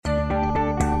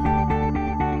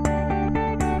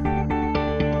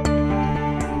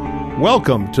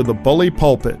Welcome to the Bully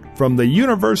Pulpit from the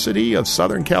University of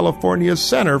Southern California's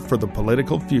Center for the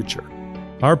Political Future.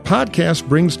 Our podcast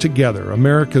brings together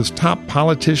America's top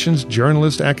politicians,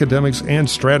 journalists, academics, and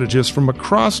strategists from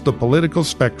across the political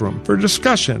spectrum for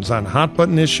discussions on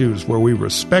hot-button issues where we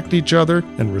respect each other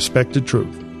and respect the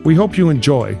truth. We hope you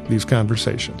enjoy these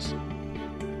conversations.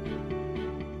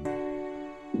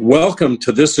 Welcome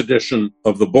to this edition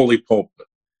of the Bully Pulpit.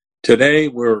 Today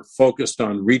we're focused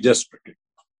on redistricting,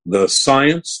 the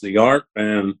science, the art,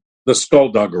 and the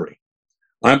skullduggery.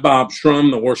 I'm Bob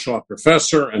Shrum, the Warschaw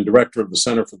professor and director of the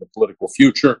Center for the Political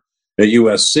Future at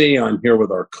USC. I'm here with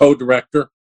our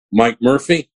co-director, Mike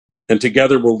Murphy, and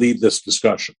together we'll lead this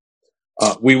discussion.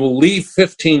 We will leave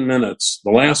 15 minutes,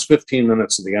 the last 15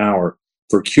 minutes of the hour,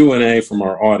 for Q&A from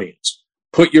our audience.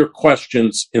 Put your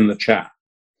questions in the chat.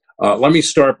 Let me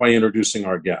start by introducing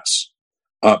our guests.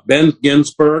 Ben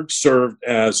Ginsberg served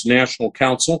as national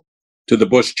counsel to the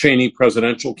Bush-Cheney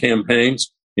presidential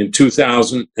campaigns in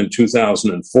 2000 and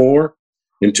 2004.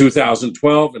 In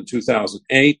 2012 and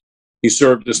 2008, he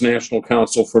served as national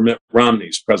counsel for Mitt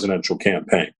Romney's presidential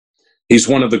campaign. He's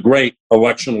one of the great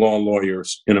election law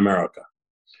lawyers in America.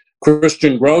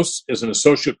 Christian Grose is an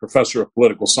associate professor of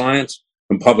political science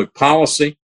and public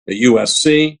policy at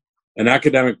USC, an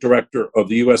academic director of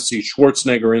the USC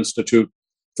Schwarzenegger Institute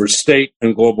for State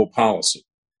and Global Policy.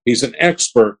 He's an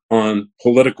expert on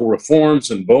political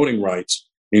reforms and voting rights,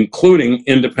 including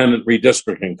independent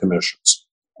redistricting commissions.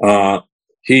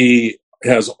 He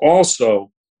has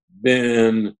also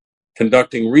been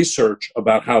conducting research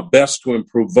about how best to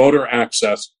improve voter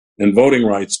access and voting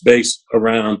rights based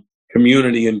around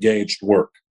community-engaged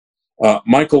work.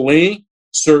 Michael Lee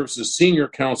serves as senior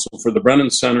counsel for the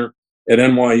Brennan Center at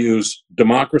NYU's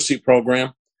Democracy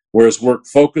Program, where his work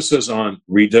focuses on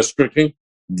redistricting,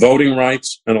 voting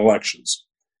rights, and elections.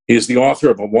 He is the author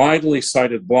of a widely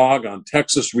cited blog on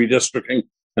Texas redistricting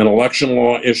and election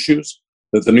law issues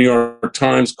that the New York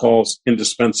Times calls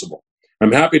indispensable.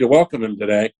 I'm happy to welcome him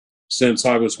today, since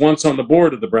I was once on the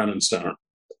board of the Brennan Center.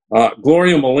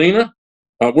 Gloria Molina,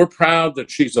 we're proud that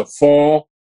she's a fall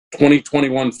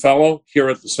 2021 fellow here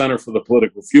at the Center for the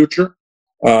Political Future.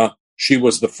 She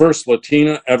was the first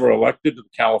Latina ever elected to the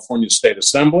California State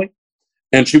Assembly,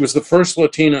 and she was the first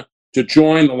Latina to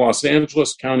join the Los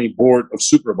Angeles County Board of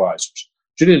Supervisors.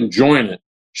 She didn't join it.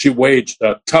 She waged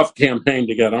a tough campaign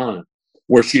to get on it,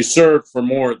 where she served for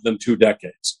more than 2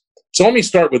 decades. So let me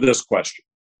start with this question.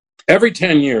 Every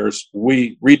 10 years,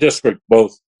 we redistrict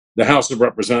both the House of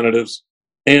Representatives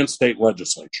and state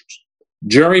legislatures.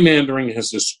 Gerrymandering has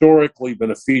historically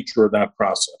been a feature of that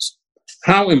process.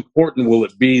 How important will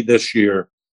it be this year,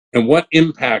 and what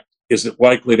impact is it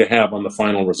likely to have on the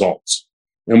final results?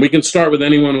 And we can start with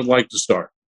anyone who'd like to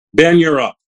start. Ben, you're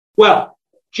up. Well,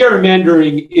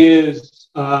 gerrymandering is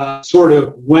sort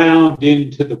of wound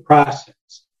into the process.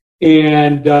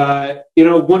 And,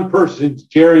 one person's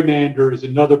gerrymander is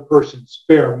another person's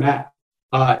spare map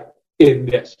in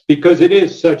this, because it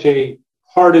is such a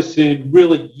partisan,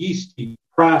 really yeasty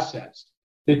process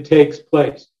that takes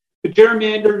place. The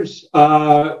gerrymanders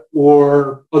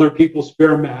or other people's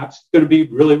spare maps is going to be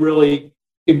really, really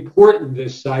important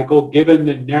this cycle, given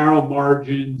the narrow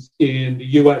margins in the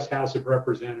U.S. House of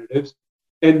Representatives,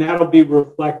 and that'll be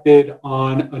reflected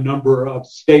on a number of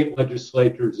state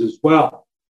legislatures as well.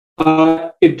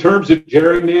 In terms of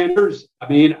gerrymanders,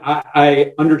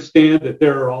 I understand that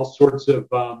there are all sorts of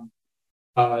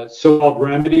so-called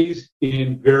remedies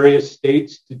in various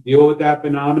states to deal with that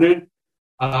phenomenon.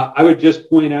 I would just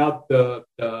point out the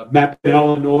map in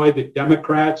Illinois that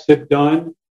Democrats have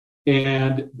done,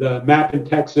 and the map in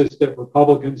Texas that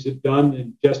Republicans have done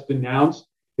and just announced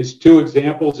is 2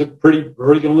 examples of pretty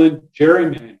virulent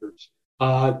gerrymanders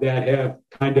that have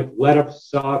kind of let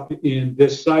us off in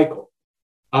this cycle.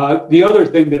 The other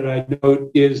thing that I note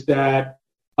is that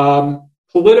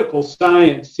political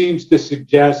science seems to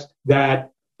suggest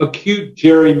that acute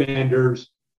gerrymanders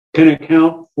can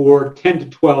account for 10 to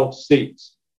 12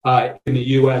 seats in the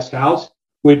U.S. House,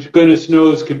 which goodness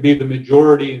knows can be the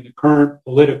majority in the current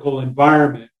political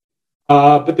environment.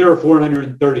 But there are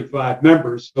 435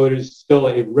 members, so it is still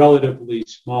a relatively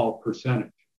small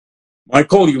percentage.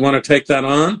 Michael, you want to take that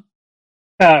on?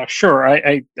 Sure.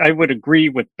 I would agree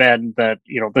with Ben that,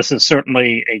 this is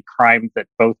certainly a crime that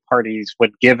both parties,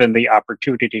 when given the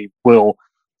opportunity, will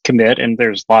commit. And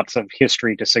there's lots of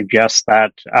history to suggest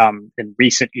that in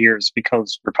recent years,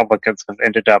 because Republicans have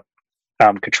ended up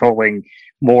controlling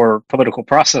more political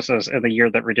processes in the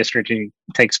year that redistricting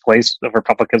takes place. The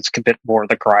Republicans commit more of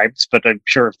the crimes, but I'm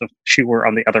sure if the shoe were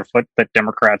on the other foot, that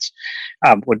Democrats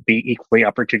would be equally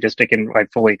opportunistic, and I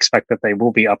fully expect that they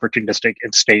will be opportunistic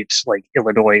in states like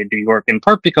Illinois and New York, in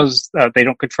part because they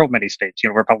don't control many states.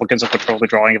 Republicans have controlled the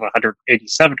drawing of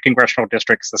 187 congressional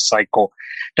districts this cycle,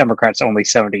 Democrats only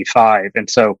 75, and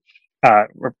so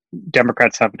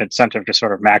Democrats have an incentive to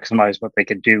sort of maximize what they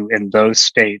can do in those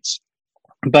states.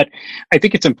 But I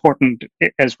think it's important,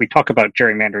 as we talk about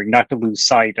gerrymandering, not to lose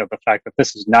sight of the fact that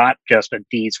this is not just a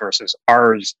D's versus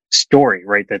R's story,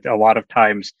 right? That a lot of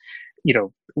times,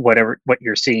 what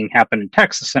you're seeing happen in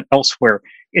Texas and elsewhere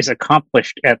is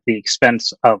accomplished at the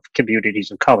expense of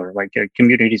communities of color. Like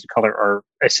communities of color are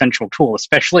an essential tool,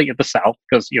 especially in the South,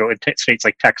 because, in states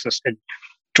like Texas and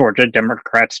Georgia,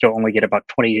 Democrats still only get about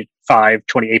 28%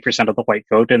 of the white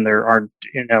vote, and there aren't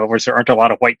a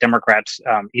lot of white Democrats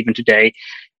even today.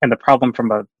 And the problem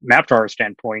from a map drawer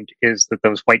standpoint is that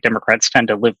those white Democrats tend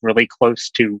to live really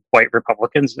close to white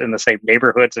Republicans in the same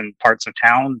neighborhoods and parts of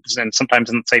towns, and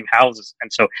sometimes in the same houses.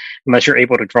 And so unless you're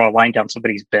able to draw a line down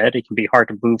somebody's bed, it can be hard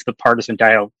to move the partisan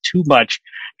dial too much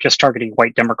just targeting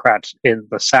white Democrats in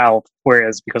the South.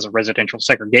 Whereas because of residential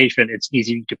segregation, it's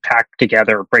easy to pack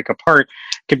together or break apart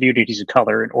communities of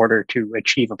color in order to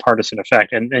achieve a partisan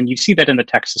effect. And you see that in the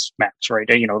Texas maps, right?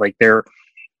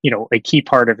 A key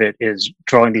part of it is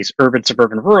drawing these urban,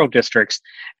 suburban, rural districts.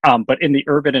 But in the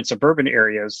urban and suburban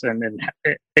areas, and then,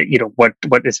 what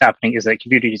is happening is that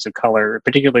communities of color,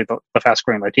 particularly the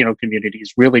fast-growing Latino community,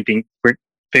 is really being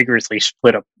vigorously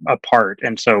split apart.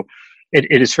 And so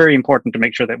it is very important to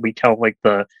make sure that we tell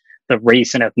the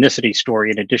race and ethnicity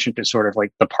story in addition to sort of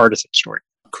the partisan story.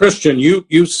 Christian,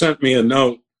 you sent me a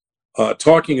note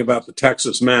talking about the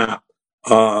Texas map,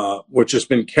 which has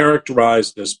been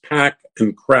characterized as pack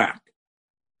and crack.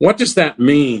 What does that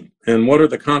mean, and what are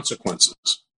the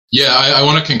consequences? Yeah, I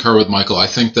want to concur with Michael. I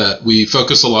think that we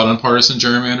focus a lot on partisan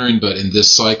gerrymandering, but in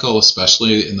this cycle,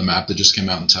 especially in the map that just came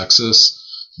out in Texas,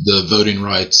 the voting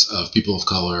rights of people of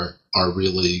color are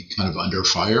really kind of under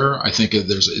fire. I think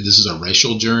this is a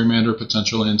racial gerrymander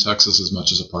potentially in Texas as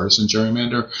much as a partisan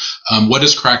gerrymander. What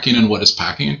is cracking and what is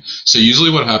packing? So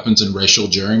usually what happens in racial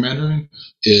gerrymandering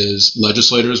is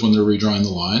legislators, when they're redrawing the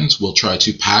lines, will try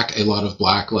to pack a lot of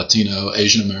Black, Latino,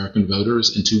 Asian American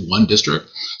voters into one district.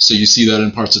 So you see that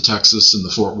in parts of Texas, in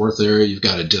the Fort Worth area, you've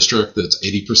got a district that's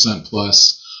 80%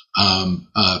 plus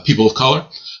people of color.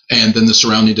 And then the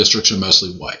surrounding districts are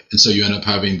mostly white. And so you end up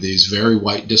having these very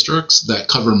white districts that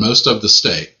cover most of the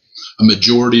state. A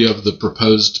majority of the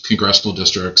proposed congressional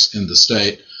districts in the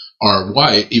state are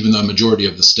white, even though a majority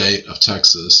of the state of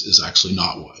Texas is actually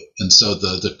not white. And so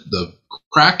the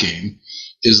cracking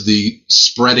is the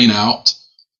spreading out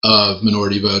of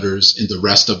minority voters in the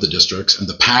rest of the districts, and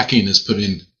the packing is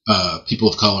putting people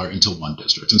of color into one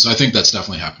district. And so I think that's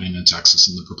definitely happening in Texas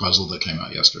in the proposal that came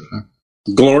out yesterday.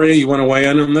 Gloria, you want to weigh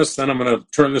in on this? Then I'm going to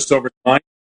turn this over to Mike.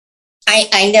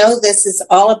 I know this is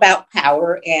all about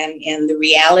power and the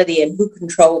reality and who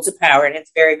controls the power, and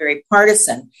it's very, very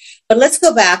partisan. But let's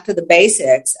go back to the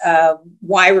basics of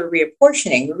why we're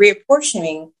reapportioning. We're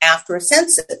reapportioning after a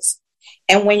census.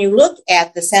 And when you look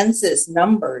at the census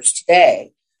numbers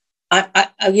today,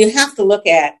 you have to look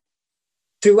at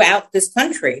throughout this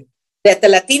country that the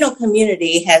Latino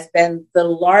community has been the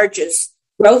largest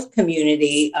growth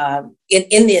community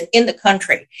in the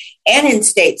country, and in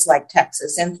states like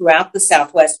Texas and throughout the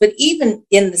Southwest. But even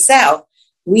in the South,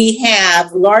 we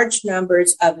have large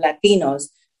numbers of Latinos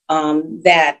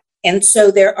and so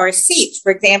there are seats.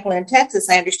 For example, in Texas,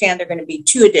 I understand there are going to be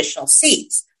 2 additional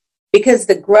seats because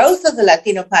the growth of the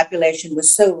Latino population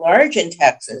was so large in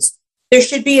Texas. There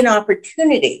should be an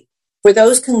opportunity for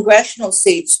those congressional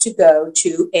seats to go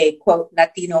to a, quote,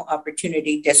 Latino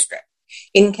opportunity district.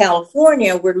 In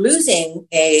California, we're losing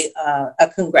a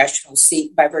congressional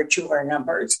seat by virtue of our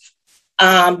numbers.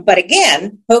 But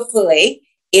again, hopefully,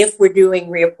 if we're doing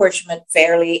reapportionment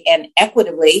fairly and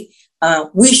equitably,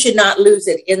 we should not lose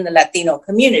it in the Latino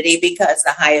community because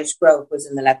the highest growth was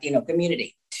in the Latino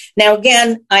community. Now,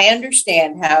 again, I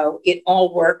understand how it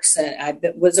all works, and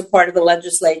I was a part of the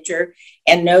legislature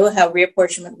and know how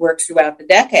reapportionment works throughout the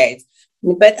decades.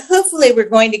 But hopefully we're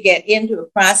going to get into a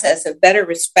process of better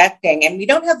respecting, and we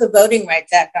don't have the Voting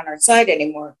Rights Act on our side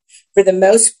anymore for the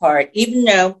most part, even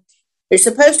though they're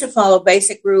supposed to follow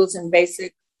basic rules and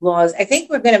basic laws. I think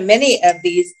many of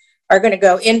these are going to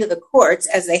go into the courts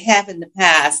as they have in the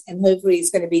past, and hopefully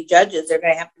it's going to be judges. They're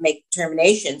going to have to make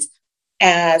determinations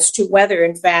as to whether,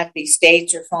 in fact, these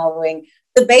states are following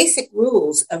the basic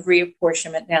rules of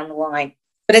reapportionment down the line.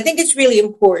 But I think it's really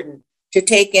important to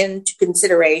take into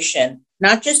consideration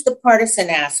not just the partisan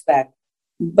aspect,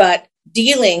 but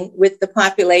dealing with the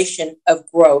population of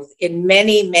growth in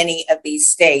many, many of these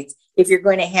states if you're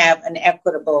going to have an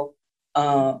equitable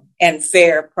and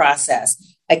fair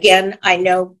process. Again, I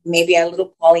know maybe a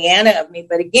little Pollyanna of me,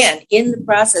 but again, in the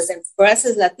process, and for us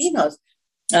as Latinos,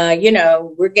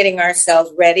 we're getting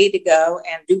ourselves ready to go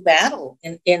and do battle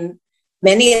in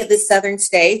many of the southern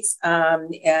states,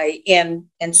 and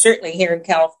certainly here in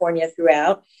California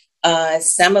throughout.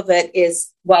 Some of it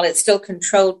is, while it's still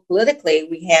controlled politically,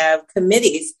 we have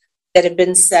committees that have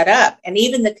been set up. And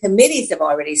even the committees have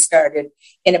already started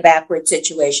in a backward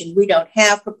situation. We don't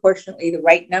have proportionately the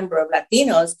right number of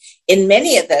Latinos in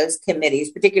many of those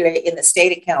committees, particularly in the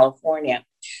state of California.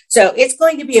 So it's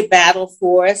going to be a battle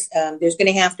for us. There's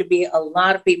going to have to be a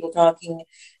lot of people talking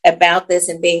about this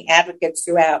and being advocates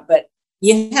throughout. But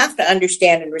you have to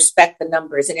understand and respect the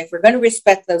numbers. And if we're going to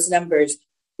respect those numbers,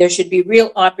 there should be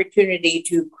real opportunity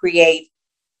to create,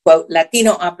 quote,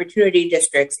 Latino opportunity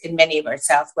districts in many of our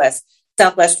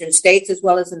southwestern states, as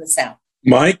well as in the South.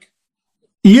 Mike?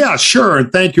 Yeah, sure.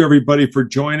 And thank you, everybody, for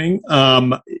joining.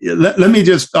 Let me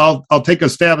just, I'll take a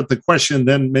stab at the question,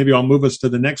 then maybe I'll move us to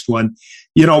the next one.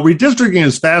 Redistricting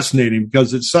is fascinating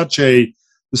because it's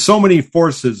so many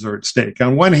forces are at stake.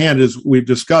 On one hand, as we've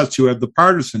discussed, you have the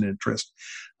partisan interest.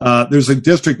 There's a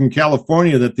district in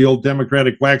California that the old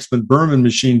Democratic Waxman-Berman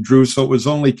machine drew, so it was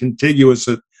only contiguous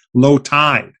at low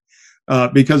tide,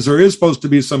 because there is supposed to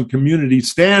be some community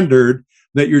standard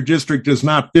that your district is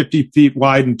not 50 feet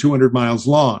wide and 200 miles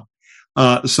long.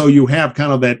 So you have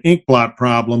kind of that ink blot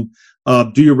problem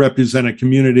of, do you represent a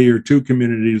community or two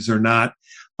communities or not,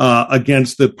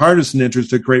 against the partisan interest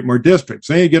to create more districts.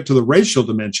 Then you get to the racial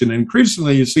dimension, and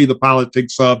increasingly you see the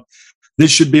politics of, this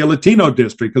should be a Latino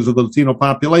district because of the Latino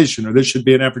population, or this should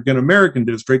be an African-American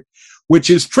district, which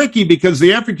is tricky because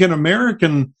the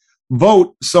African-American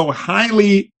vote so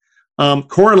highly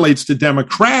correlates to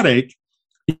Democratic.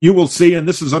 You will see, and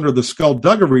this is under the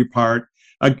skullduggery part,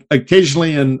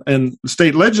 occasionally in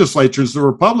state legislatures, the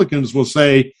Republicans will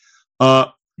say,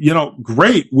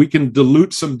 great, we can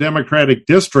dilute some Democratic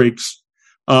districts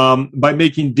by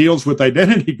making deals with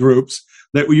identity groups,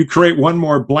 that you create one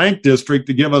more blank district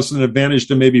to give us an advantage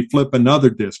to maybe flip another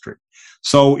district.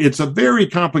 So it's a very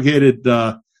complicated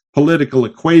political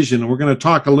equation. And we're going to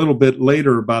talk a little bit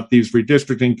later about these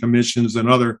redistricting commissions and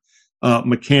other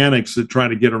mechanics that try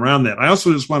to get around that. I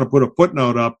also just want to put a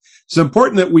footnote up. It's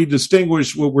important that we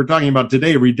distinguish what we're talking about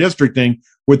today, redistricting,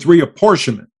 with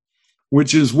reapportionment,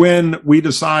 which is when we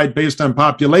decide based on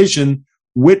population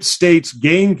which states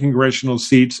gain congressional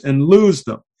seats and lose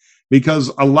them.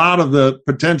 Because a lot of the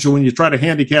potential, when you try to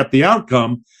handicap the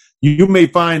outcome, you may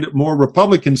find more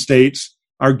Republican states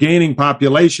are gaining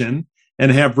population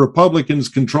and have Republicans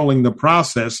controlling the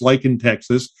process, like in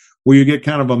Texas, where you get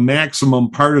kind of a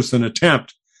maximum partisan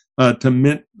attempt to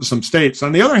mint some states.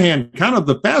 On the other hand, kind of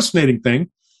the fascinating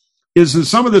thing is in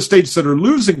some of the states that are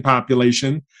losing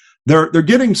population, they're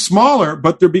getting smaller,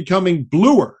 but they're becoming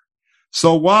bluer.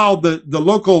 So while the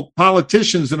local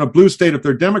politicians in a blue state, if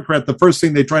they're Democrat, the first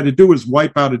thing they try to do is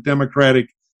wipe out a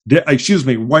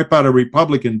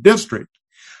Republican district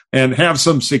and have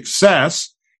some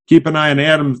success. Keep an eye on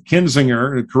Adam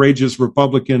Kinzinger, a courageous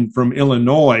Republican from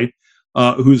Illinois,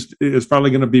 who is probably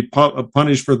going to be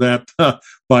punished for that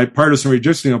by partisan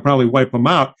redistricting. They'll probably wipe them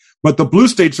out. But the blue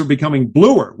states are becoming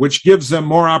bluer, which gives them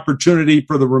more opportunity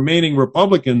for the remaining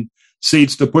Republican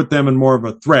seats to put them in more of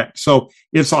a threat. So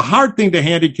it's a hard thing to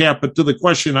handicap, but to the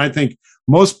question, I think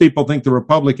most people think the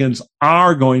Republicans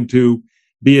are going to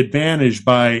be advantaged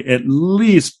by at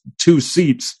least 2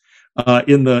 seats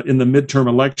in the midterm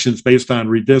elections based on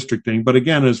redistricting. But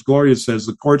again, as Gloria says,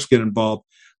 the courts get involved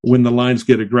when the lines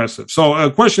get aggressive. So a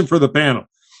question for the panel.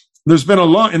 There's been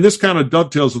and this kind of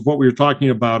dovetails with what we were talking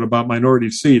about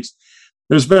minority seats.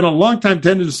 There's been a long time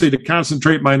tendency to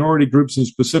concentrate minority groups in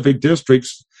specific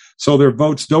districts so their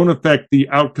votes don't affect the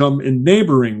outcome in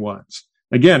neighboring ones.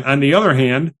 Again, on the other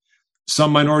hand,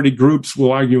 some minority groups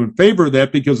will argue in favor of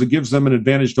that because it gives them an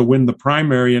advantage to win the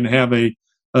primary and have a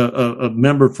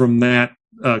member from that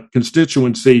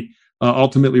constituency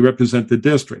ultimately represent the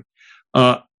district.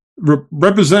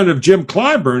 Representative Jim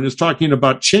Clyburn is talking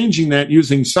about changing that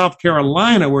using South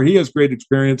Carolina, where he has great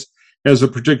experience, as a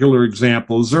particular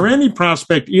example. Is there any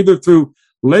prospect, either through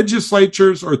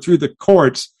legislatures or through the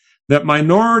courts, that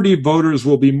minority voters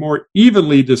will be more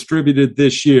evenly distributed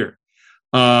this year?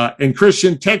 And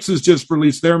Christian, Texas just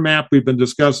released their map. We've been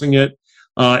discussing it.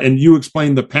 And you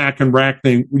explained the pack and rack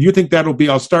thing. You think that'll be,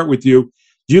 I'll start with you.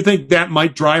 Do you think that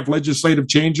might drive legislative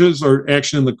changes or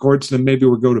action in the courts? Then maybe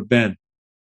we'll go to Ben.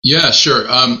 Yeah, sure.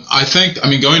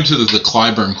 Going to the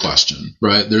Clyburn question,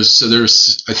 right?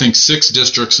 There's I think 6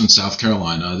 districts in South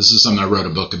Carolina. This is something I wrote a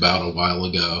book about a while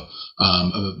ago,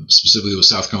 specifically with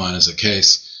South Carolina as a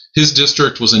case. His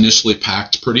district was initially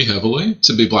packed pretty heavily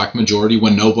to be black majority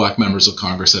when no black members of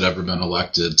Congress had ever been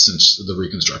elected since the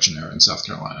Reconstruction era in South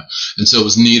Carolina. And so it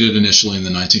was needed initially in the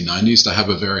 1990s to have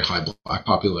a very high black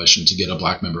population to get a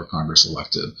black member of Congress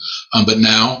elected. But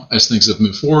now, as things have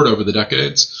moved forward over the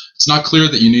decades, it's not clear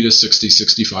that you need a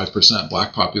 65%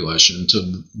 black population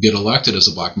to get elected as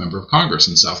a black member of Congress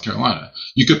in South Carolina.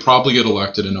 You could probably get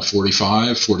elected in a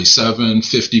 45, 47,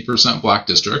 50% black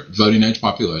district, voting age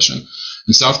population.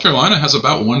 And South Carolina has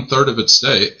about 1/3 of its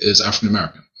state is African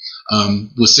American.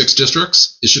 With 6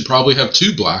 districts, it should probably have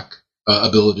 2 black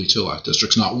ability to elect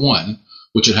districts, not 1,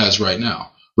 which it has right now.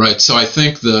 Right. So I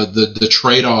think the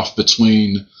trade-off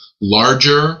between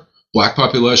larger black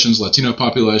populations, Latino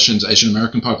populations, Asian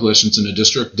American populations in a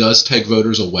district does take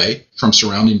voters away from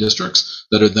surrounding districts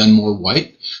that are then more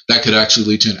white. That could actually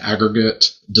lead to an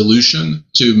aggregate dilution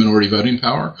to minority voting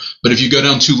power. But if you go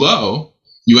down too low,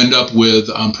 you end up with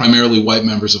primarily white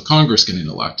members of Congress getting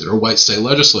elected or white state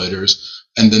legislators,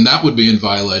 and then that would be in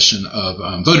violation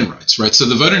of voting rights, right? So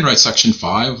the Voting Rights Section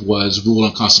 5 was ruled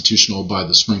unconstitutional by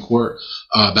the Supreme Court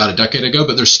about a decade ago,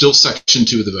 but there's still Section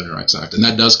 2 of the Voting Rights Act, and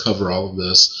that does cover all of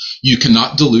this. You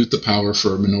cannot dilute the power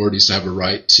for minorities to have a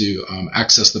right to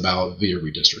access the ballot via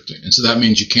redistricting. And so that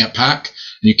means you can't pack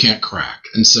and you can't crack.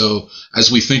 And so as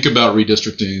we think about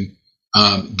redistricting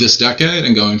this decade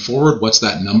and going forward, what's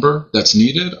that number that's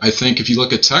needed? I think if you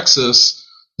look at Texas,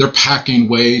 they're packing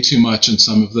way too much in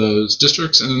some of those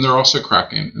districts, and then they're also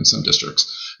cracking in some districts.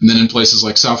 And then in places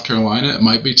like South Carolina, it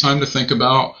might be time to think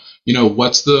about,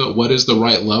 what is the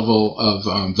right level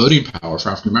of voting power for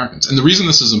African Americans. And the reason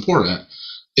this is important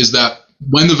is that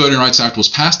when the Voting Rights Act was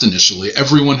passed initially,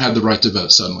 everyone had the right to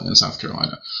vote suddenly in South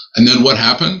Carolina. And then what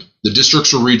happened? The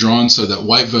districts were redrawn so that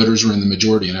white voters were in the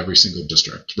majority in every single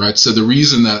district, right? So the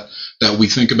reason that we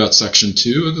think about Section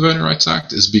 2 of the Voting Rights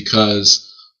Act is because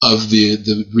of the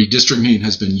redistricting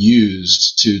has been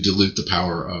used to dilute the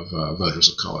power of voters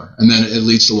of color. And then it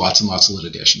leads to lots and lots of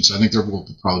litigation. So I think there will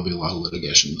probably be a lot of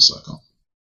litigation in this cycle.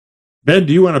 Ben,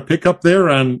 do you want to pick up there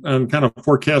on kind of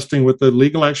forecasting what the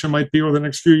legal action might be over the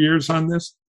next few years on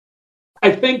this?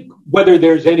 I think whether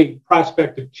there's any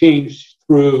prospect of change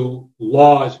through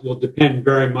laws will depend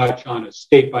very much on a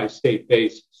state-by-state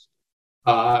basis.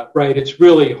 Right? It's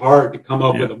really hard to come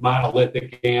up with a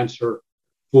monolithic answer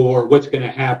for what's going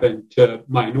to happen to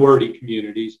minority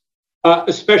communities,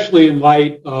 especially in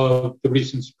light of the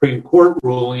recent Supreme Court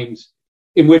rulings,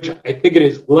 in which I think it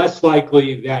is less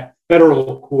likely that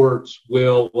federal courts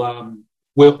will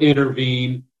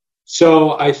intervene.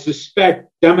 So I suspect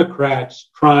Democrats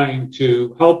trying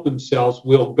to help themselves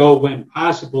will go, when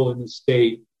possible in the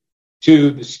state,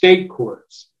 to the state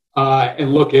courts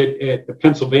and look at the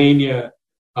Pennsylvania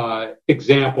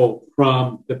example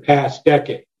from the past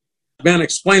decade. Ben,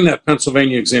 explain that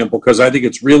Pennsylvania example, because I think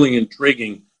it's really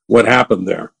intriguing what happened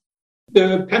there.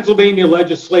 The Pennsylvania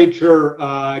legislature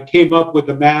came up with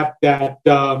a map that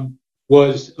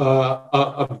was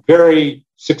a very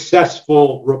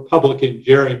successful Republican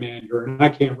gerrymander, and I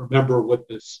can't remember what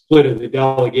the split of the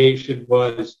delegation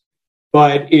was,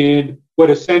 but in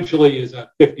what essentially is a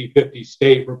 50-50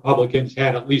 state, Republicans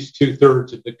had at least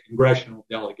 2/3 of the congressional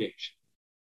delegation.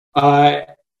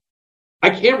 I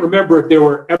can't remember if there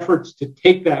were efforts to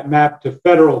take that map to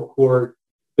federal court,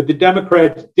 but the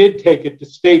Democrats did take it to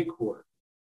state court.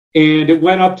 And it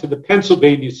went up to the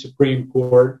Pennsylvania Supreme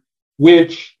Court,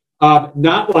 which,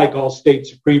 not like all state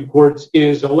Supreme Courts,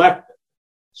 is elected.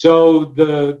 So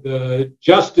the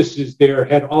justices there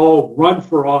had all run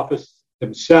for office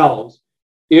themselves.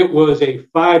 It was a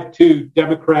 5-2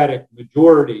 Democratic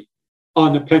majority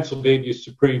on the Pennsylvania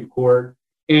Supreme Court.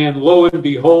 And lo and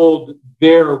behold,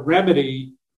 their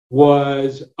remedy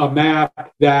was a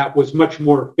map that was much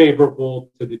more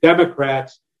favorable to the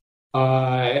Democrats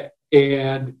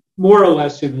and more or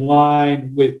less in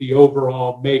line with the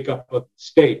overall makeup of the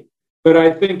state. But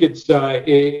I think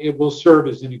it will serve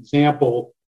as an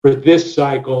example for this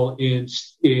cycle in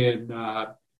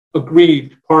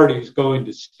aggrieved parties going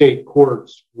to state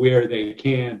courts where they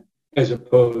can, as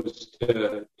opposed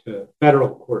to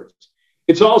federal courts.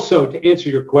 It's also, to answer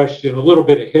your question, a little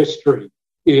bit of history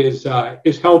is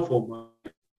helpful.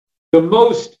 The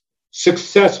most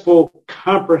successful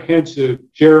comprehensive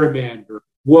gerrymander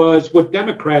was what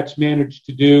Democrats managed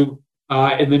to do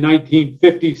in the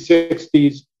 1950s,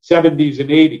 60s, 70s, and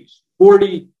 80s.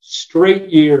 40 straight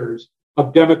years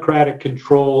of Democratic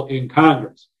control in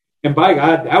Congress. And by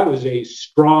God, that was a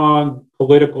strong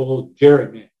political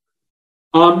gerrymander.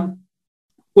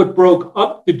 What broke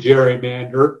up the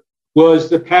gerrymander was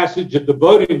the passage of the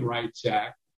Voting Rights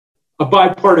Act, a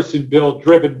bipartisan bill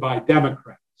driven by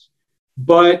Democrats.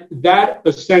 But that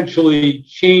essentially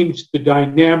changed the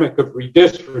dynamic of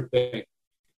redistricting.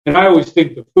 And I always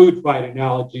think the food fight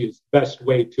analogy is the best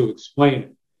way to explain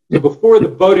it. So before the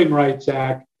Voting Rights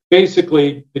Act,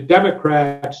 basically the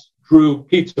Democrats drew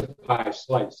pizza pie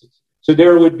slices. So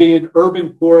there would be an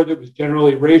urban core that was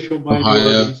generally racial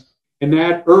minorities, and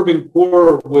that urban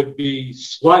core would be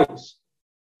sliced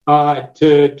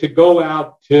to go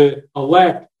out to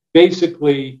elect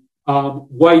basically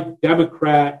white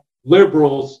Democrat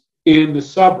liberals in the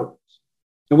suburbs.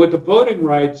 And what the Voting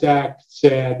Rights Act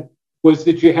said was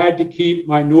that you had to keep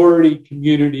minority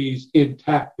communities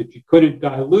intact, that you couldn't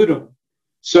dilute them,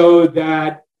 so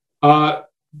that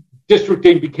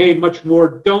districting became much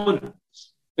more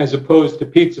donuts as opposed to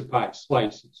pizza pie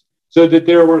slices, so that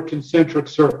there were concentric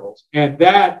circles. And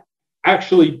that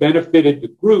actually benefited the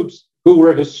groups who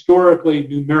were historically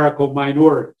numerical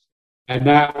minorities. And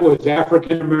that was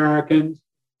African Americans,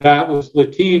 that was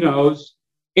Latinos,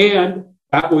 and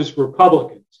that was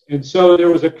Republicans. And so there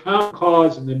was a common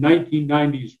cause in the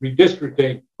 1990s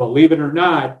redistricting, believe it or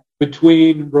not,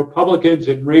 between Republicans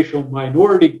and racial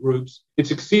minority groups. It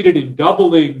succeeded in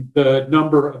doubling the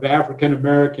number of African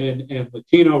American and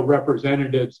Latino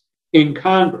representatives in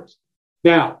Congress.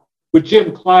 Now, what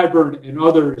Jim Clyburn and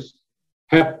others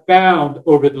have found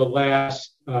over the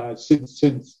last, since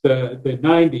the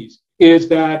 90s, is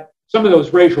that some of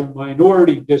those racial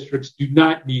minority districts do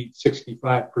not need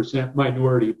 65%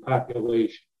 minority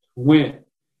population to win.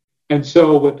 And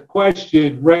so what the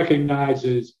question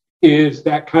recognizes is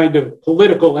that kind of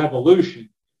political evolution,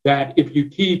 that if you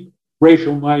keep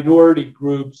racial minority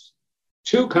groups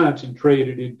too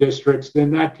concentrated in districts,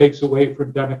 then that takes away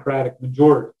from Democratic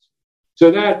majorities.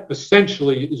 So that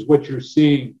essentially is what you're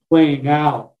seeing playing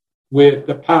out with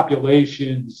the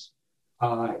populations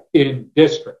in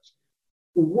districts.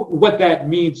 What that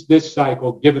means this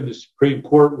cycle, given the Supreme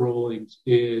Court rulings,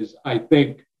 is, I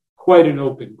think, quite an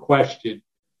open question.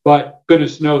 But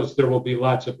goodness knows there will be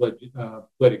lots of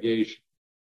litigation.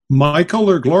 Michael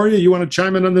or Gloria, you want to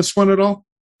chime in on this one at all?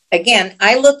 Again,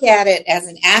 I look at it as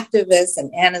an activist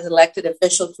and as an elected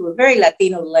official through a very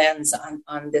Latino lens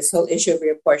on this whole issue of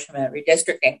reapportionment and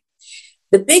redistricting.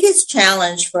 The biggest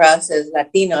challenge for us as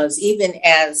Latinos, even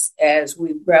as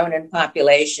we've grown in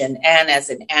population and as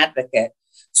an advocate,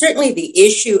 certainly the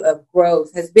issue of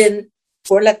growth has been,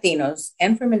 for Latinos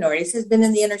and for minorities, has been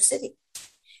in the inner city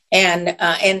and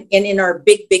in our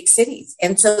big cities.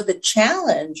 And so the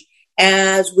challenge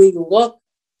as we look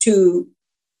to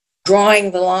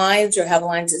drawing the lines or how the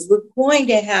lines is, we're going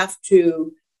to have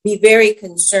to be very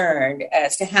concerned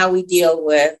as to how we deal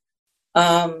with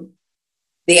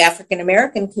the African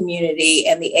American community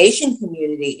and the Asian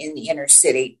community in the inner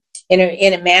city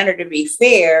in a manner to be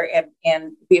fair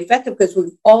and be effective, because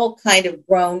we've all kind of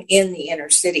grown in the inner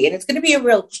city. And it's going to be a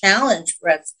real challenge for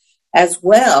us as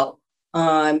well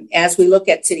as we look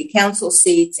at city council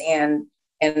seats and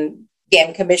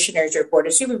again, commissioners or board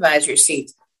of supervisors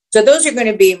seats. So those are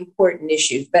going to be important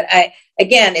issues. But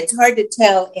again, it's hard to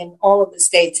tell in all of the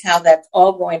states how that's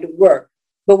all going to work.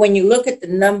 But when you look at the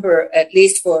number, at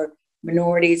least for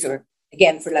minorities or,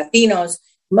 again, for Latinos,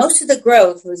 most of the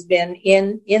growth has been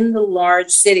in the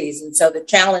large cities. And so the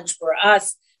challenge for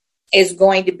us is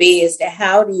going to be as to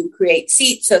how do you create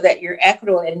seats so that you're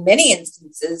equitable in many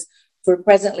instances for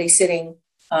presently sitting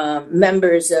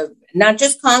members of not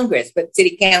just Congress, but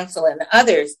city council and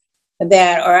others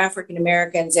that are African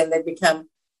Americans, and they become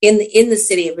in the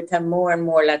city have become more and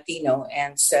more Latino.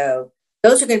 And so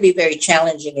those are going to be very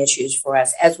challenging issues for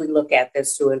us as we look at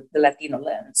this through the Latino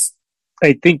lens.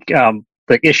 I think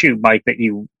the issue, Mike, that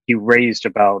you raised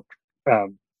about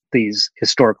these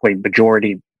historically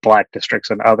majority Black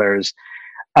districts and others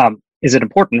is an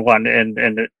important one and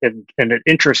an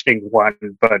interesting one.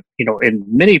 But, in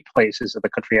many places of the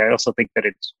country, I also think that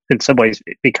it's in some ways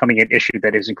becoming an issue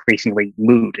that is increasingly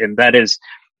moot. And that is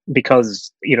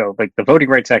because, like the Voting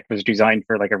Rights Act was designed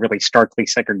for like a really starkly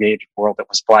segregated world that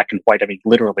was black and white. I mean,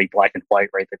 literally black and white,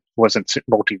 right? That wasn't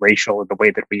multiracial in the way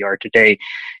that we are today.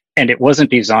 And it was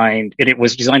designed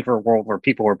for a world where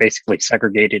people were basically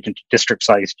segregated into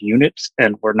district-sized units,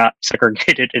 and we're not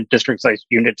segregated in district-sized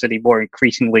units anymore.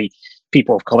 Increasingly,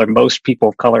 most people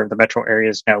of color in the metro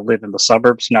areas now live in the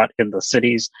suburbs, not in the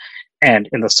cities. And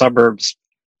in the suburbs,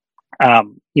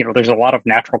 there's a lot of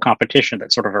natural competition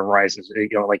that sort of arises,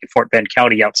 like in Fort Bend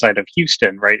County outside of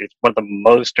Houston, right? It's one of the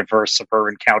most diverse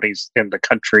suburban counties in the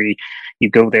country. You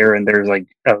go there and there's like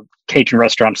Cajun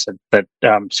restaurants that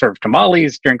serve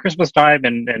tamales during Christmas time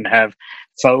and have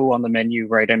pho on the menu,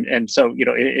 right? And so,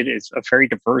 it is a very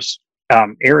diverse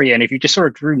area. And if you just sort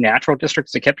of drew natural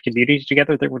districts that kept communities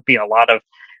together, there would be a lot of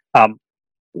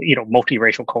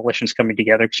multiracial coalitions coming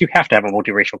together, because you have to have a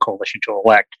multiracial coalition to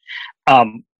elect.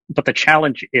 But the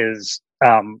challenge is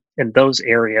in those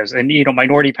areas, and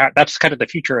minority power. That's kind of the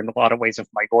future in a lot of ways of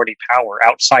minority power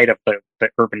outside of the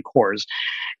urban cores.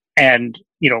 And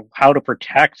how to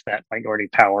protect that minority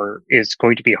power is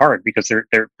going to be hard, because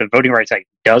the Voting Rights Act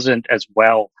doesn't as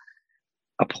well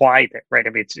apply that, right? I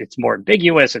mean, it's more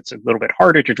ambiguous. It's a little bit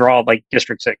harder to draw like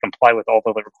districts that comply with all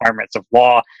of the requirements of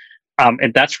law.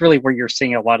 And that's really where you're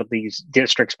seeing a lot of these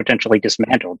districts potentially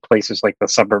dismantled. Places like the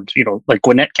suburbs, like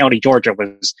Gwinnett County, Georgia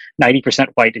was 90%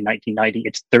 white in 1990.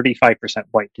 It's 35%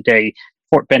 white today.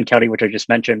 Fort Bend County, which I just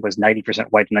mentioned, was 90%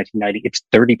 white in 1990. It's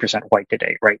 30% white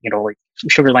today, right? Like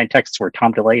Sugar Land, Texas, where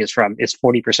Tom DeLay is from, is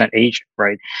 40% Asian,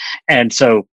 right? And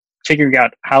so figuring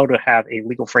out how to have a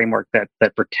legal framework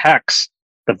that protects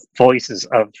the voices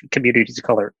of communities of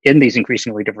color in these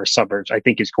increasingly diverse suburbs, I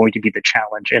think, is going to be the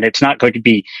challenge. And it's not going to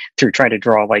be through trying to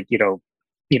draw even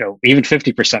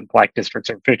 50% black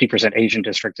districts or 50% Asian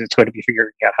districts. It's going to be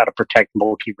figuring out how to protect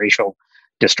multiracial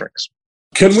districts.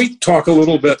 Can we talk a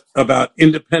little bit about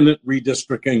independent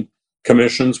redistricting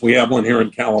commissions? We have one here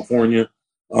in California.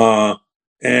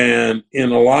 And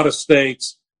in a lot of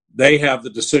states, they have the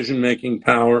decision-making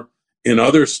power. In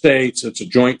other states, it's a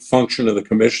joint function of the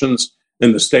commissions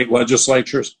in the state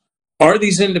legislatures. Are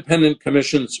these independent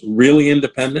commissions really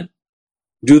independent?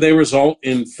 Do they result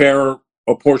in fair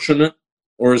apportionment,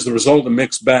 or is the result a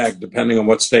mixed bag, depending on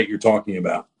what state you're talking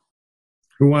about?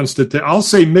 Who wants to I'll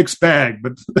say mixed bag,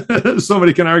 but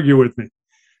somebody can argue with me.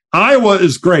 Iowa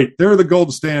is great. They're the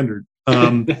gold standard.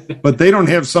 But they don't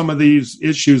have some of these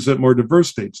issues that more diverse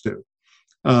states do,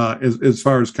 as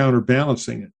far as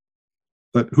counterbalancing it.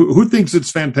 But who thinks it's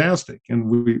fantastic? And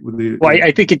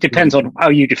I think it depends on how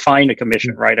you define a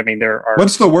commission, right? I mean, there are.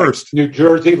 What's the worst? New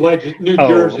Jersey, New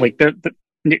Jersey, like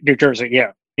New Jersey,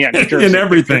 yeah, New Jersey in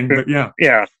everything, but yeah.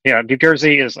 New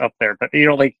Jersey is up there, but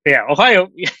Ohio.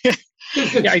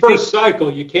 It's first cycle.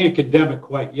 You can't condemn it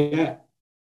quite yet.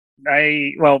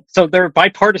 So there are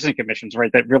bipartisan commissions,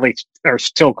 right, that really are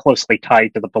still closely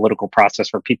tied to the political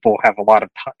process, where people have a lot of,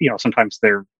 sometimes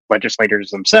they're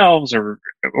legislators themselves or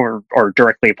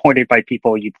directly appointed by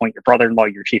people. You appoint your brother-in-law,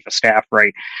 your chief of staff,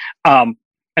 right? And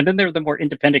then there are the more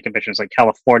independent commissions like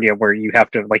California, where you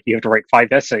have to write 5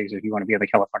 essays if you want to be on the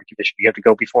California Commission. You have to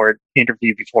go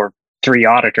interview before 3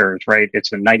 auditors, right?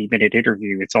 It's a 90-minute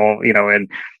interview. It's all,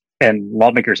 and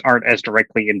lawmakers aren't as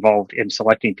directly involved in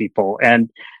selecting people.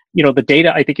 And the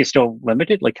data, I think, is still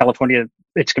limited. Like California,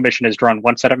 its commission has drawn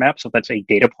one set of maps, so that's a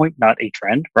data point, not a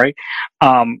trend, right?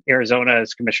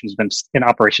 Arizona's commission has been in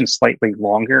operation slightly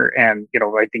longer, and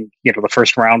I think the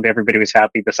first round everybody was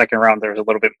happy. The second round there was a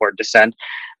little bit more dissent.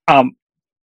 But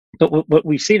what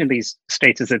we've seen in these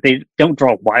states is that they don't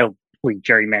draw wildly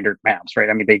gerrymandered maps, right?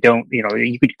 I mean, they don't.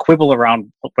 You could quibble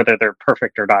around whether they're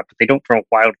perfect or not, but they don't draw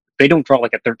They don't draw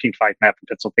like a 13-5 map in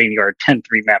Pennsylvania or a 10-3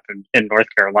 map in North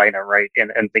Carolina, right?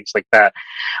 And things like that.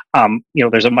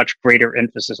 There's a much greater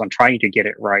emphasis on trying to get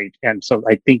it right. And so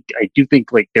I do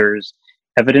think like there's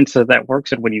evidence that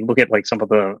works. And when you look at like some of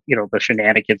the, the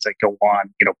shenanigans that go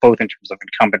on, both in terms of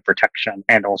incumbent protection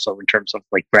and also in terms of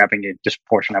like grabbing a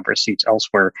disproportionate number of seats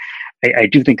elsewhere, I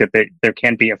do think that there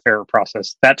can be a fairer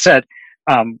process. That said,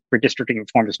 redistricting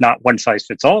reform is not one size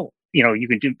fits all. You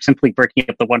can do simply breaking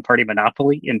up the one-party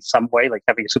monopoly in some way, like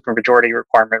having a supermajority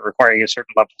requirement requiring a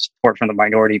certain level of support from the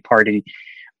minority party.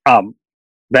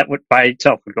 That would by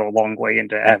itself would go a long way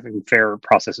into having fairer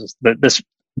processes. This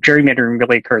gerrymandering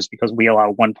really occurs because we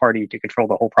allow one party to control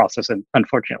the whole process, and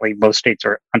unfortunately, most states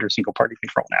are under single-party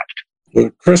control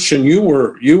now. Christian, you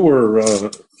were,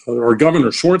 or Governor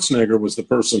Schwarzenegger was the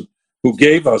person who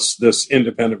gave us this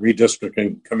independent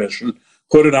redistricting commission,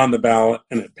 put it on the ballot,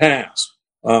 and it passed.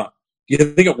 Do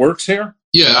you think it works here?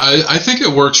 Yeah, I think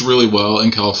it works really well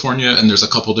in California, and there's a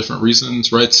couple different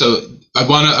reasons, right? So I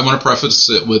want to preface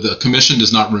it with a commission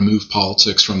does not remove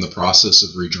politics from the process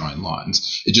of redrawing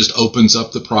lines. It just opens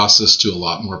up the process to a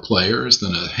lot more players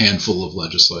than a handful of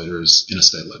legislators in a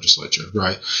state legislature,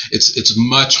 right? It's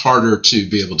much harder to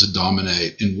be able to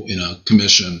dominate in a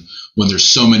commission when there's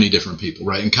so many different people,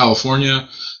 right? In California,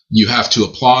 you have to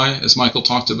apply, as Michael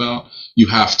talked about. You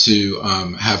have to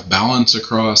have balance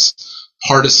across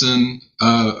partisan.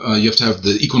 You have to have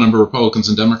the equal number of Republicans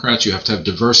and Democrats. You have to have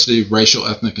diversity, racial,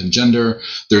 ethnic, and gender.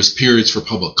 There's periods for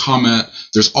public comment.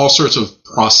 There's all sorts of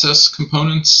process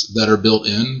components that are built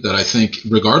in that I think,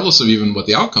 regardless of even what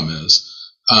the outcome is,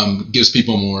 gives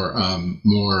people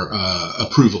more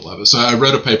approval of it. So I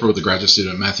read a paper with a graduate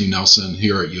student, Matthew Nelson,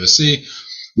 here at USC,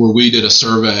 where we did a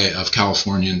survey of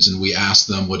Californians, and we asked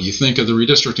them, what do you think of the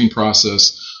redistricting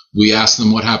process? We asked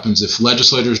them what happens if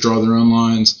legislators draw their own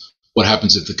lines, what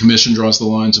happens if the commission draws the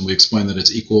lines, and we explained that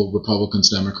it's equal Republicans,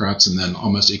 Democrats, and then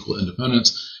almost equal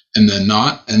independents, and then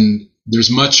not. And there's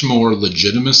much more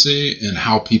legitimacy in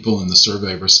how people in the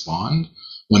survey respond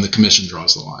when the commission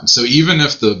draws the line. So even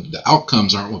if the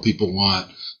outcomes aren't what people want,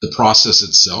 the process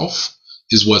itself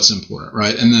is what's important,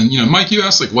 right? And then, Mike, you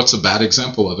asked, what's a bad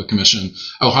example of a commission?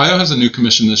 Ohio has a new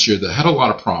commission this year that had a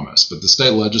lot of promise, but the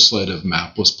state legislative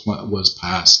map was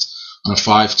passed on a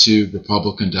 5-2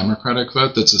 Republican-Democratic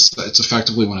vote. It's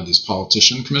effectively one of these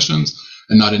politician commissions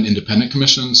and not an independent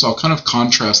commission. So I'll kind of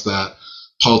contrast that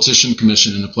politician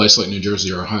commission in a place like New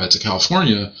Jersey or Ohio to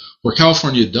California, where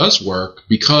California does work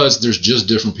because there's just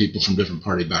different people from different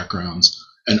party backgrounds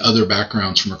and other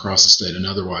backgrounds from across the state and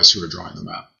otherwise who are drawing the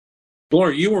map.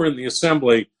 Gloria, you were in the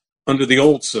assembly under the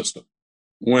old system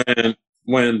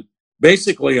when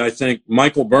basically I think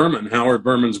Michael Berman, Howard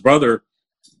Berman's brother,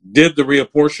 did the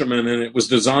reapportionment, and it was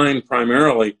designed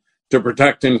primarily to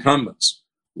protect incumbents.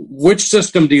 Which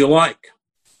system do you like?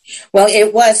 Well,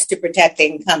 it was to protect the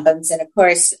incumbents, and of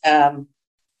course,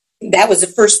 that was the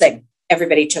first thing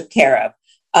everybody took care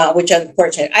of, which is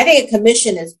unfortunate. I think a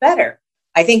commission is better.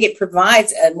 I think it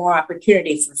provides a more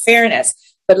opportunity for fairness,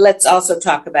 but let's also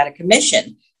talk about a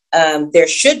commission. There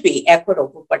should be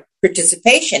equitable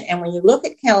participation, and when you look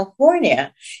at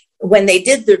California, when they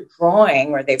did their drawing,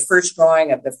 or their first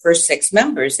drawing of the first 6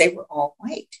 members, they were all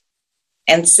white.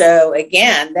 And so,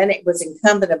 again, then it was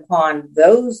incumbent upon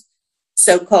those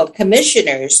so-called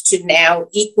commissioners to now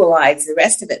equalize the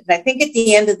rest of it. And I think at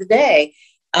the end of the day,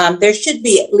 there should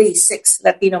be at least 6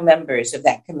 Latino members of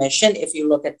that commission if you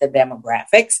look at the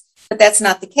demographics, but that's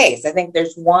not the case. I think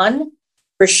there's 1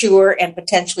 for sure and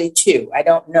potentially 2. I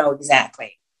don't know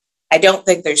exactly. I don't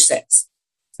think there's 6.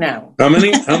 No. How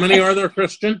many are there,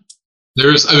 Christian?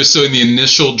 So in the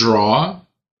initial draw,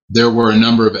 there were a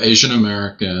number of Asian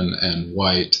American and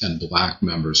white and black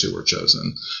members who were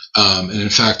chosen, and in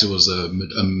fact, it was a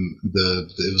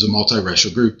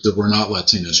multiracial group that were not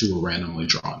Latinos who were randomly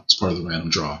drawn. It's part of the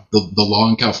random draw. The law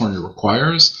in California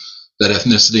requires that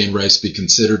ethnicity and race be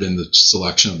considered in the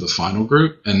selection of the final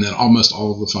group, and then almost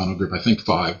all of the final group, I think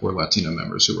 5, were Latino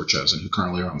members who were chosen, who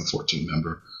currently are on the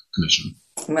 14-member commission.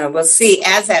 Well, we'll see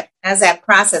as that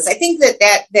process. I think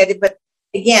that but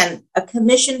again, a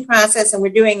commission process, and we're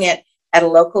doing it at a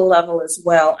local level as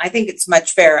well. I think it's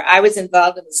much fairer. I was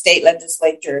involved in the state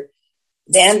legislature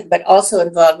then, but also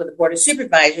involved with the Board of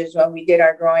Supervisors when we did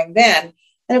our drawing then.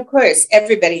 And of course,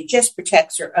 everybody just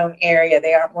protects their own area.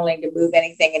 They aren't willing to move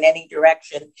anything in any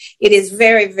direction. It is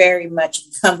very, very much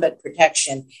incumbent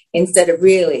protection instead of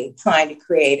really trying to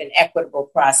create an equitable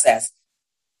process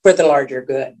for the larger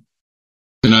good.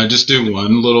 Can I just do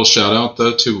one little shout out,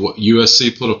 though, to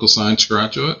USC political science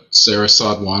graduate, Sarah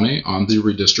Sadwani, on the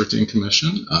Redistricting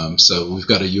Commission. So we've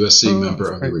got a USC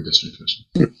member of the Redistricting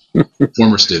Commission,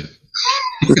 former student.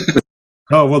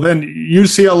 Oh, well, then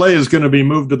UCLA is going to be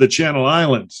moved to the Channel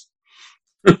Islands.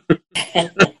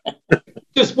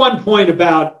 Just one point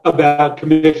about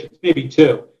commissions, maybe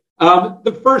 2.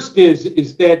 The first is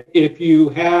that if you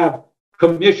have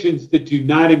commissions that do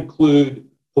not include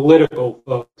political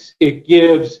folks, it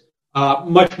gives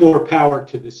much more power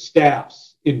to the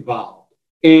staffs involved.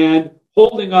 And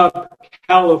holding up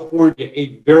California,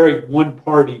 a very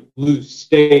one-party blue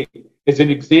state, as an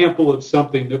example of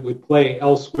something that would play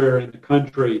elsewhere in the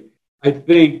country, I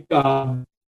think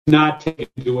not taking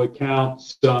into account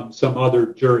some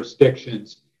other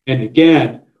jurisdictions. And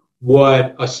again,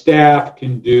 what a staff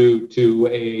can do to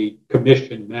a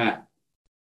commission map.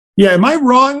 Yeah, am I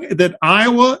wrong that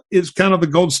Iowa is kind of the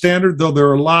gold standard, though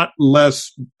they're a lot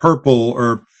less purple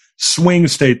or swing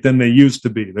state than they used to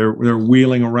be? They're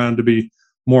wheeling around to be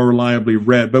more reliably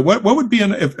red. But what would be,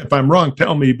 if I'm wrong,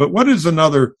 tell me, but what is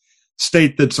another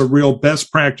state that's a real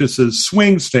best practices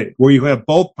swing state where you have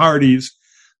both parties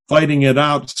fighting it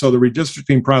out so the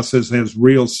redistricting process has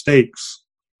real stakes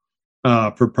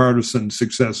for partisan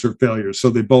success or failure? So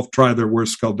they both try their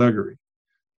worst skullduggery,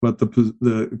 but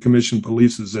the commission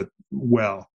polices it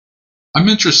well. I'm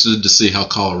interested to see how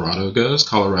Colorado goes.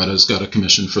 Colorado's got a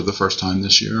commission for the first time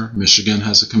this year. Michigan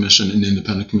has a commission, an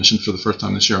independent commission for the first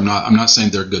time this year. I'm not saying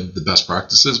they're good, the best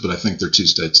practices, but I think they're 2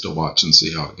 states to watch and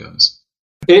see how it goes.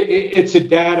 It's a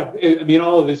data. I mean,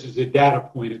 all of this is a data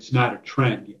point. It's not a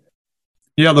trend yet.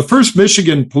 Yeah, the first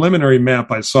Michigan preliminary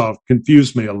map I saw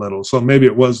confused me a little. So maybe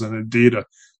it wasn't indeed a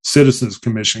citizens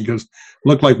commission, because it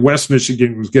looked like West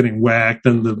Michigan was getting whacked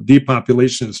and the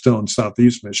depopulation is still in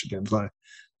Southeast Michigan.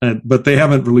 But they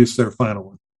haven't released their final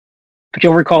one. But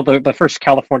you'll recall the first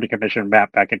California Commission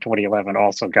map back in 2011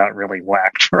 also got really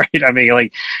whacked, right? I mean,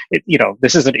 like,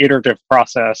 this is an iterative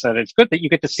process, and it's good that you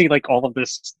get to see like all of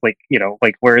this, like,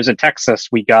 whereas in Texas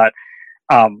we got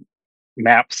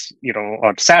maps,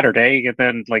 on Saturday, and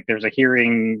then like there's a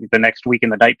hearing the next week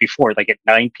and the night before, like at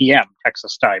 9 p.m.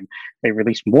 Texas time, they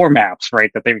released more maps,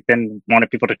 right, that they then wanted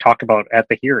people to talk about at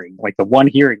the hearing, like the one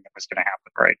hearing that was going to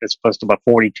happen, right, as opposed to about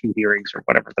 42 hearings or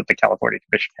whatever that the California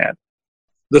Commission had.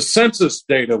 The census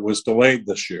data was delayed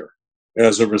this year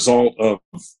as a result of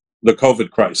the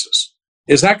COVID crisis.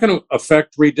 Is that going to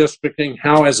affect redistricting?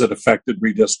 How has it affected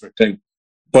redistricting?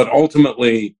 But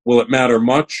ultimately, will it matter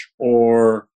much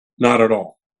or not at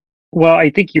all? Well, I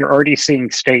think you're already seeing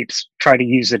states try to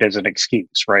use it as an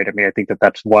excuse, right? I mean, I think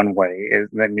that's one way. And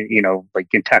then, like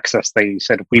in Texas, they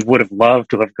said we would have loved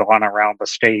to have gone around the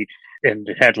state and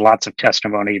had lots of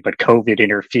testimony, but COVID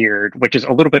interfered, which is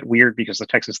a little bit weird because the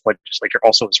Texas legislature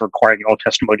also is requiring all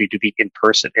testimony to be in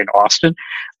person in Austin,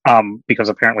 because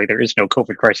apparently there is no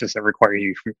COVID crisis that requires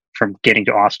you from getting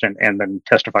to Austin and then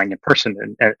testifying in person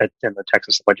in the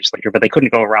Texas legislature. But they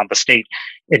couldn't go around the state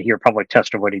and hear public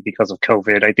testimony because of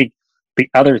COVID. I think the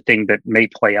other thing that may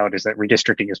play out is that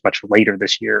redistricting is much later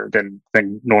this year than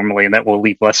normally, and that will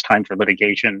leave less time for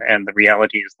litigation. And the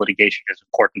reality is litigation is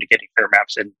important to getting fair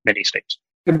maps in many states.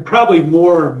 And probably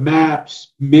more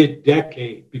maps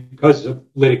mid-decade because of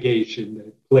litigation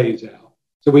that plays out.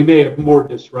 So we may have more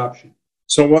disruption.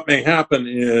 So what may happen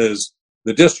is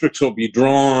the districts will be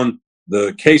drawn,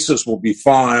 the cases will be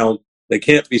filed, they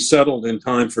can't be settled in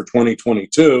time for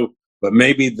 2022, but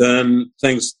maybe then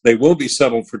they will be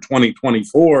settled for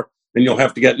 2024, and you'll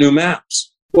have to get new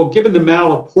maps. Well, given the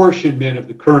malapportionment of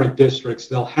the current districts,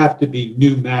 there'll have to be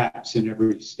new maps in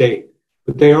every state.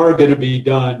 But they are going to be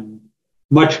done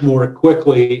much more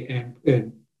quickly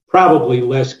and probably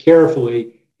less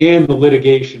carefully, and the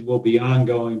litigation will be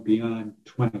ongoing beyond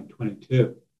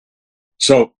 2022.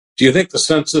 So do you think the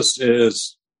census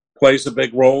plays a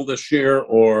big role this year,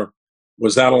 or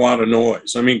was that a lot of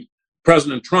noise? I mean,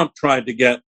 President Trump tried to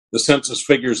get the census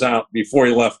figures out before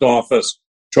he left office,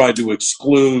 tried to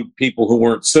exclude people who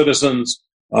weren't citizens.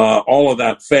 All of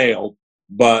that failed,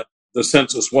 but the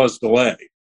census was delayed.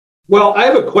 Well, I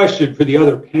have a question for the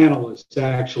other panelists,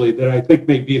 actually, that I think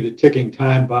may be the ticking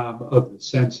time bomb of the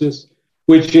census,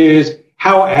 which is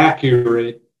how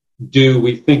accurate do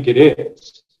we think it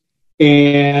is?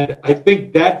 And I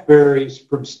think that varies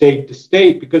from state to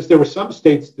state, because there were some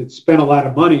states that spent a lot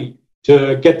of money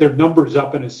to get their numbers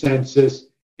up in a census,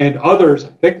 and others, I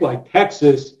think like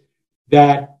Texas,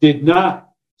 that did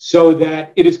not. So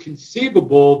that it is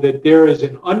conceivable that there is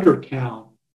an undercount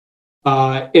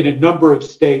in a number of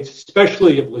states,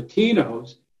 especially of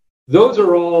Latinos. Those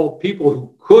are all people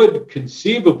who could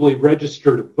conceivably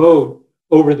register to vote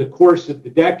over the course of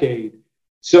the decade.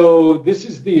 So this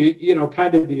is the,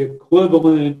 kind of the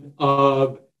equivalent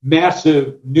of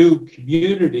massive new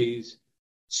communities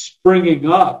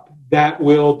springing up that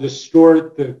will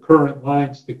distort the current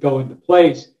lines that go into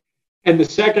place. And the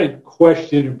second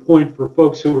question and point for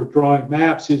folks who are drawing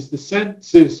maps is the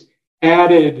census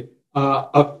added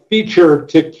a feature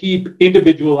to keep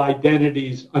individual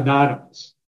identities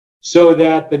anonymous so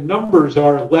that the numbers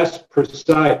are less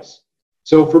precise.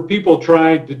 So for people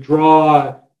trying to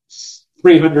draw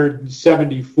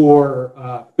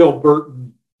 374 Phil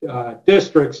Burton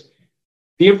districts,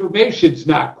 the information's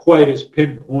not quite as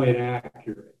pinpoint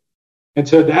accurate. And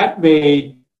so that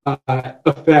may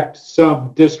affect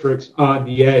some districts on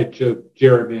the edge of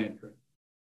gerrymandering.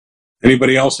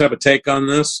 Anybody else have a take on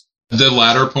this? The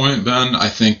latter point, Ben, I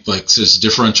think just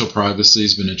differential privacy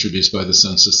has been introduced by the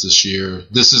census this year.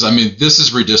 This is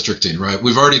redistricting, right?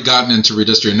 We've already gotten into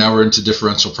redistricting. Now we're into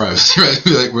differential privacy, right?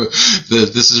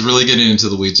 This is really getting into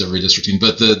the weeds of redistricting.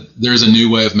 But there's a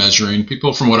new way of measuring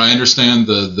people. From what I understand,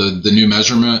 the new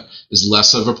measurement is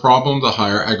less of a problem the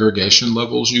higher aggregation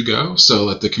levels you go. So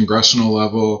at the congressional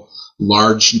level,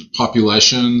 large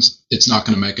populations, it's not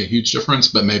going to make a huge difference,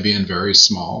 but maybe in very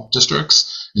small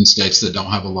districts, in states that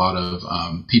don't have a lot of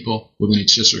people within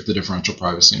each district, the differential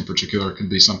privacy in particular could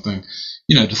be something,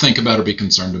 to think about or be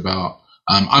concerned about.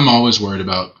 I'm always worried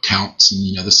about counts,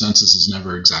 and, the census is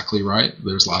never exactly right.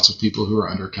 There's lots of people who are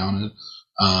undercounted,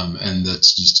 and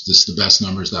that's just the best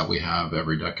numbers that we have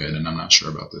every decade, and I'm not sure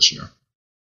about this year.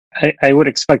 I would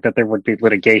expect that there would be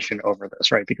litigation over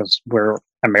this, right? Because we're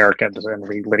Americans and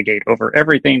we litigate over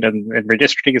everything, and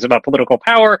redistricting is about political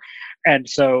power. And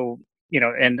so,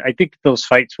 and I think those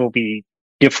fights will be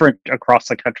different across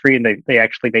the country, and they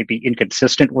actually may be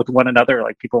inconsistent with one another.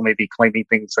 Like, people may be claiming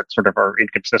things that sort of are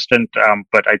inconsistent.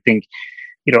 But I think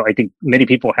many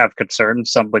people have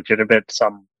concerns, some legitimate,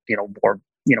 some, more,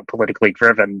 politically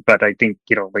driven. But I think,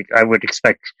 I would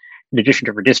expect, in addition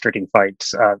to redistricting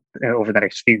fights over the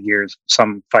next few years,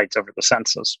 some fights over the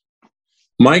census.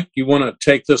 Mike, you want to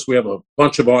take this? We have a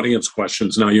bunch of audience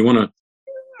questions now. You want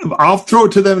to? I'll throw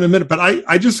it to them in a minute, but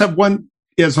I just have one.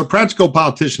 As a practical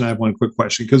politician, I have one quick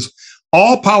question, because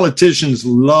all politicians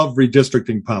love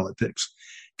redistricting politics,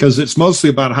 because it's mostly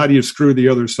about how do you screw the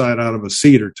other side out of a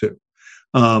seat or two.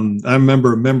 I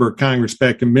remember a member of Congress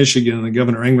back in Michigan, and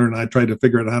Governor Engler and I tried to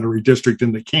figure out how to redistrict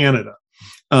into Canada.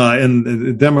 And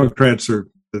the Democrats are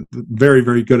very,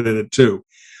 very good at it too.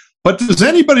 But does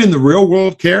anybody in the real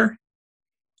world care?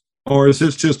 Or is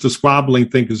this just a squabbling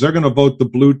thing? Because they're going to vote the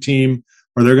blue team,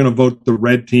 or they're going to vote the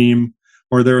red team,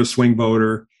 or they're a swing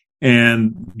voter.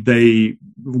 And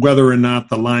whether or not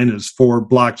the line is 4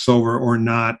 blocks over or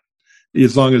not,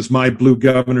 as long as my blue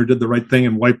governor did the right thing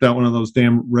and wiped out one of those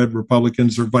damn red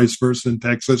Republicans, or vice versa in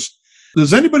Texas.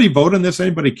 Does anybody vote on this?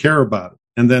 Anybody care about it?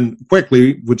 And then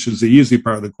quickly, which is the easy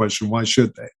part of the question, why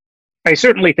should they? I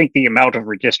certainly think the amount of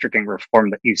redistricting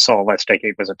reform that you saw last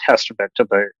decade was a testament to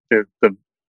the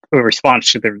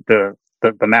response to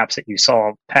the maps that you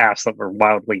saw pass that were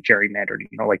wildly gerrymandered,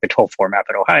 like the 12-4 map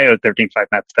in Ohio, 13-5 map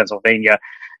in Pennsylvania.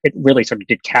 It really sort of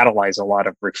did catalyze a lot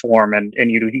of reform. And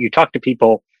you talk to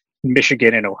people in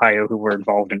Michigan and Ohio who were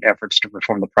involved in efforts to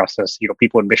reform the process.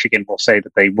 People in Michigan will say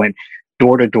that they went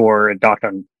door to door and knocked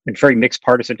on, in very mixed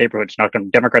partisan neighborhoods, knocked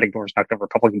on Democratic doors, knocked on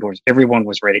Republican doors. Everyone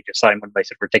was ready to sign when they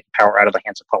said, we're taking power out of the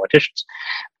hands of politicians.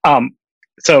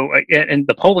 So, and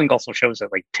the polling also shows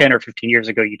that, like, 10 or 15 years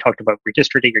ago, you talked about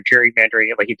redistricting or gerrymandering,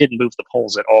 like, it didn't move the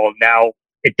polls at all. Now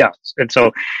it does. And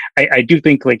so I do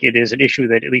think, like, it is an issue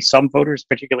that at least some voters,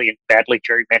 particularly in badly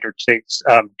gerrymandered states,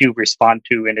 do respond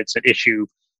to. And it's an issue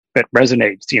that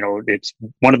resonates. It's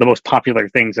one of the most popular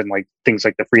things in, like, things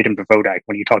like the Freedom to Vote Act.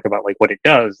 When you talk about, like, what it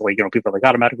does, like, people are like,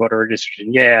 automatic voter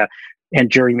registration, yeah, and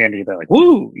gerrymandering, they're like,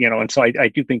 woo, and so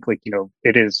I do think, like,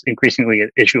 it is increasingly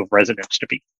an issue of resonance to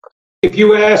people. If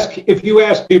you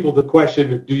ask people the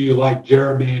question of do you like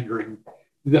gerrymandering,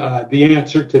 the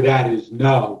answer to that is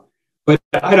no. But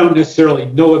I don't necessarily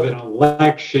know of an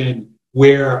election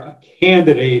where a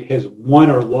candidate has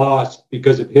won or lost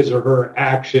because of his or her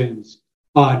actions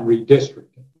on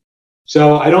redistricting.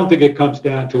 So I don't think it comes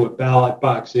down to a ballot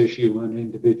box issue on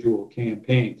individual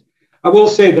campaigns. I will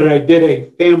say that I did a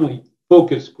family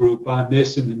focus group on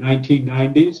this in the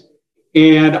 1990s,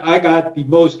 and I got the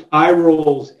most eye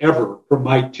rolls ever from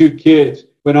my 2 kids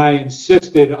when I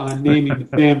insisted on naming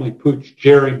the family pooch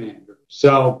gerrymander.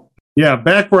 So, yeah,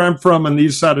 back where I'm from on the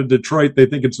east side of Detroit, they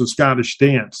think it's a Scottish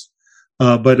dance.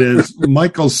 But as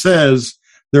Michael says,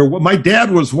 my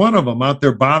dad was one of them out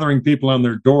there bothering people on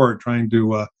their door trying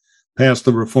to pass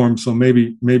the reform. So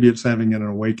maybe it's having an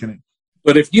awakening.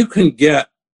 But if you can get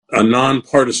a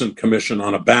nonpartisan commission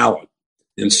on a ballot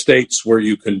in states where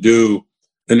you can do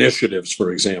initiatives,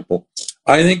 for example,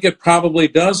 I think it probably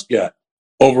does get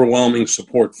overwhelming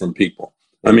support from people.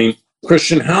 I mean,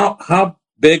 Christian, how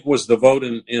big was the vote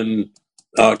in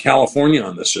California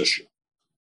on this issue?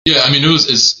 Yeah, I mean,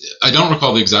 I don't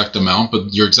recall the exact amount,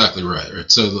 but you're exactly right?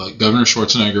 So, Governor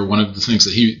Schwarzenegger, one of the things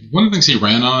he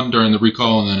ran on during the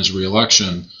recall and then his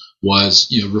reelection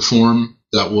was, reform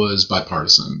that was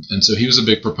bipartisan. And so he was a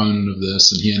big proponent of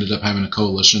this, and he ended up having a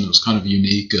coalition that was kind of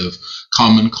unique of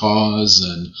Common Cause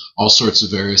and all sorts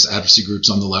of various advocacy groups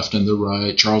on the left and the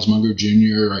right, Charles Munger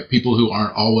Jr., right, people who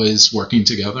aren't always working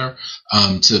together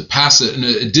to pass it. And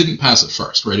it didn't pass at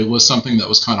first, right? It was something that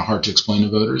was kind of hard to explain to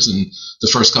voters, and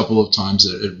the first couple of times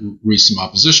it reached some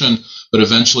opposition, but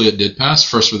eventually it did pass,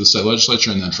 first for the state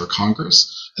legislature and then for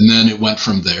Congress. And then it went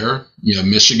from there.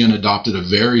 Michigan adopted a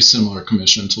very similar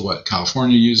commission to what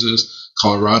California uses.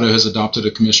 Colorado has adopted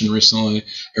a commission recently.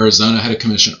 Arizona had a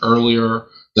commission earlier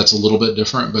that's a little bit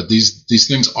different. But these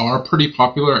things are pretty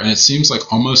popular, and it seems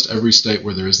like almost every state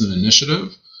where there is an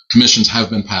initiative, commissions have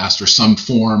been passed or some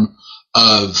form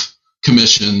of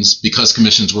commissions because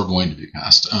commissions were going to be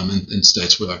passed in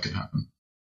states where that could happen.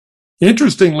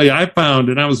 Interestingly, I found,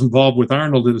 and I was involved with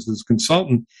Arnold as his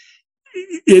consultant,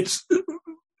 it's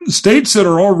states that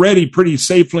are already pretty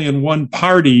safely in one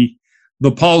party,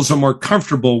 the polls are more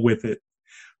comfortable with it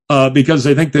because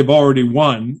they think they've already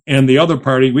won. And the other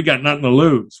party, we got nothing to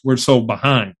lose. We're so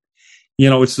behind.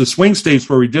 It's the swing states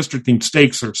where redistricting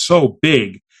stakes are so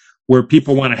big, where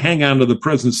people want to hang on to the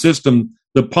present system,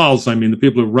 the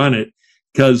people who run it,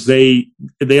 because they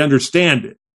understand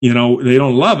it. You know, they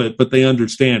don't love it, but they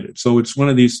understand it. So it's one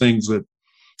of these things that,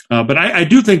 but I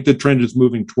do think the trend is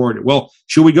moving toward it. Well,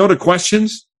 should we go to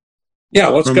questions? Yeah,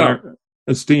 let's go. Our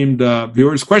esteemed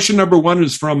viewers. Question number 1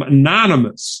 is from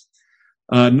Anonymous.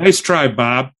 Nice try,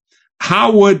 Bob.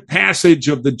 How would passage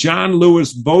of the John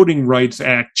Lewis Voting Rights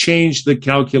Act change the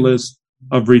calculus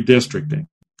of redistricting?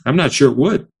 I'm not sure it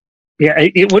would. Yeah,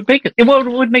 it would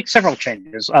make several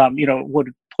changes. It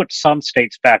would put some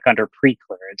states back under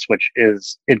pre-clearance, which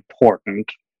is important.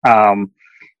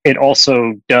 It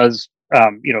also does,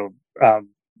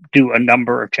 do a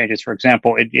number of changes. For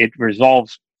example,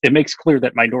 it makes clear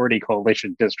that minority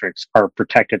coalition districts are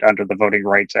protected under the Voting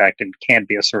Rights Act and can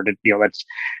be asserted.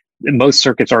 Most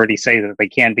circuits already say that they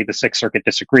can be. The Sixth Circuit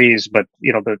disagrees, but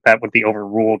that would be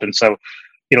overruled. And so,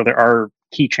 there are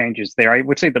key changes there. I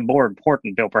would say the more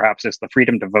important bill, perhaps, is the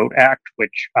Freedom to Vote Act,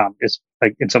 which is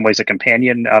in some ways a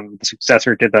companion of the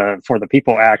successor to the For the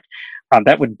People Act.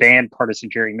 That would ban partisan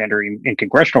gerrymandering in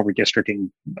congressional redistricting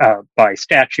by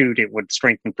statute. It would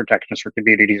strengthen protections for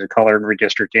communities of color in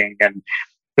redistricting, and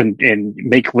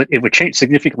it would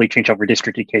significantly change how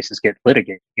redistricting cases get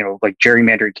litigated. Like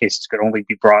gerrymandering cases could only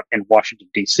be brought in Washington,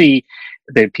 D.C.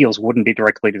 The appeals wouldn't be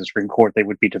directly to the Supreme Court. They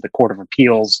would be to the Court of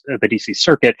Appeals, the D.C.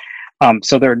 Circuit.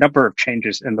 So there are a number of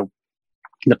changes in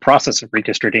the process of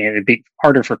redistricting. It'd be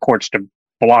harder for courts to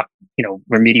block,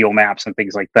 remedial maps and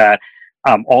things like that,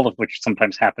 all of which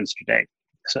sometimes happens today.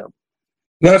 So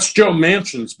that's Joe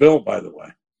Manchin's bill, by the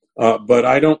way. But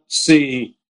I don't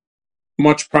see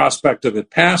much prospect of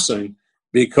it passing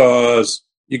because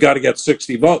you got to get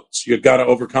 60 votes. You've got to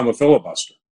overcome a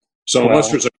filibuster. So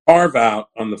unless there's a carve out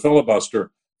on the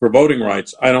filibuster for voting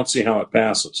rights, I don't see how it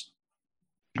passes.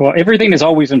 Well, everything is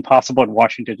always impossible in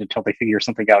Washington until they figure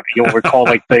something out. You'll recall,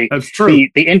 like That's true.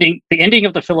 the ending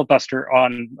of the filibuster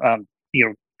on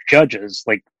judges.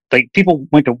 Like people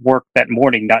went to work that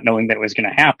morning not knowing that it was going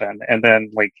to happen, and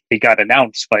then it got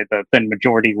announced by the then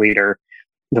majority leader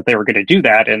that they were going to do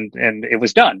that, and it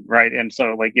was done, right? And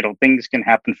so things can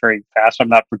happen very fast. I'm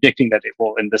not predicting that it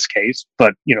will in this case,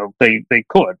 but they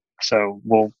could. So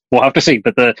we'll have to see.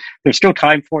 But there's still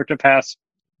time for it to pass.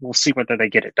 We'll see whether they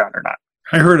get it done or not.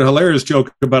 I heard a hilarious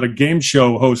joke about a game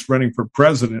show host running for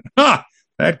president.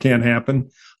 That can't happen.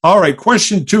 All right,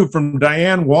 question 2 from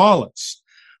Diane Wallace.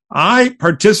 I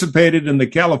participated in the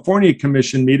California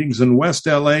Commission meetings in West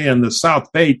LA and the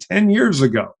South Bay 10 years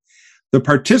ago. The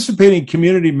participating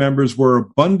community members were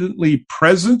abundantly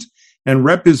present and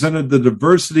represented the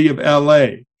diversity of LA.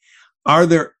 Are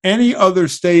there any other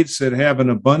states that have an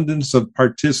abundance of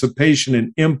participation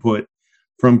and input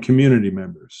from community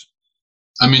members?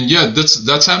 I mean, yeah,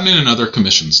 that's happening in other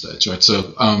commission states, right?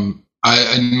 So,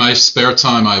 in my spare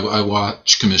time, I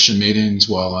watch commission meetings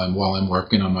while I'm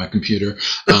working on my computer.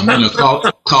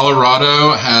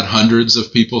 Colorado had hundreds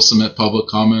of people submit public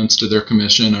comments to their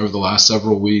commission over the last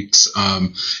several weeks.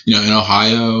 In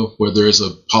Ohio, where there is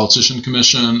a politician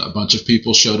commission, a bunch of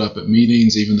people showed up at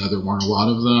meetings, even though there weren't a lot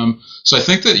of them. So I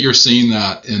think that you're seeing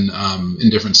that in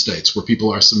different states where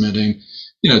people are submitting,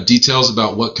 details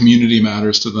about what community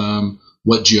matters to them,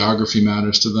 what geography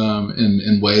matters to them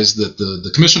in ways that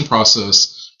the commission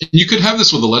process, and you could have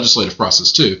this with the legislative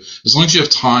process too, as long as you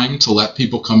have time to let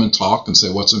people come and talk and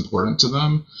say what's important to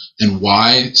them and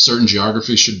why certain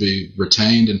geography should be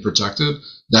retained and protected,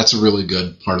 that's a really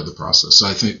good part of the process. So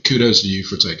I think kudos to you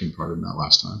for taking part in that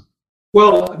last time.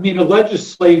 Well, I mean, a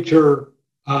legislature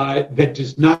that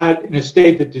does not, in a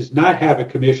state that does not have a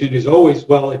commission, is always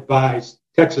well advised,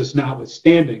 Texas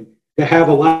notwithstanding, to have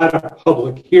a lot of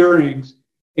public hearings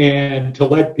and to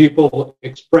let people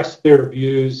express their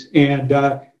views and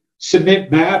submit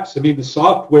maps. I mean, the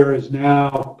software is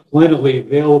now plentifully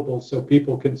available so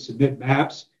people can submit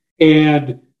maps.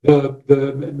 And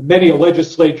many a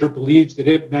legislature believes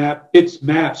that its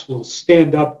maps will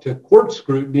stand up to court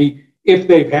scrutiny if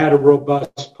they've had a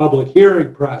robust public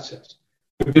hearing process.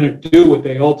 They're going to do what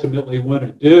they ultimately want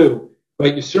to do,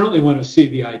 but you certainly want to see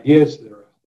the ideas that are.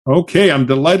 Okay, I'm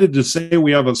delighted to say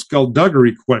we have a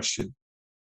Skullduggery question.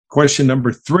 Question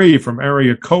number 3 from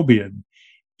Area Cobian.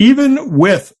 Even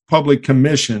with public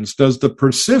commissions, does the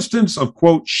persistence of,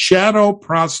 quote, shadow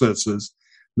processes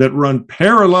that run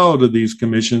parallel to these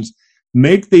commissions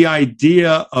make the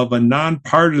idea of a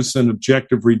nonpartisan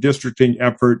objective redistricting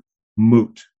effort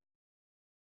moot?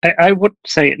 I would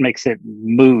say it makes it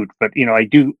moot, but I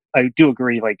do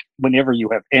agree. Like whenever you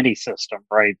have any system,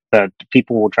 right, that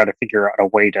people will try to figure out a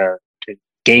way to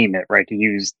game it, right, to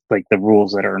use like the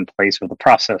rules that are in place or the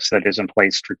process that is in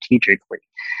place strategically,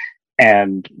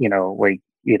 and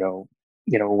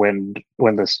when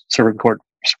the Supreme Court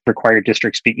required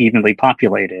districts be evenly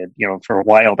populated, for a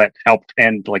while that helped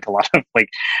end like a lot of like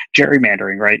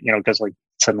gerrymandering, right? Because like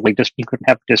suddenly you couldn't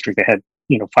have a district that had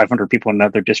 500 people in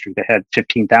another district that had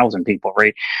 15,000 people,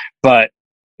 right? But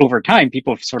over time,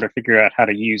 people have sort of figured out how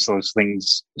to use those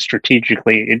things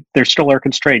strategically. There still are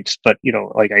constraints, but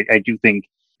I do think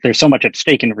there's so much at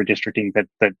stake in redistricting that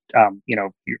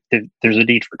there's a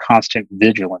need for constant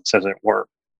vigilance, as it were.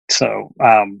 So,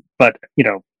 but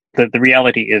the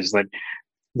reality is that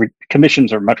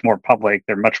commissions are much more public.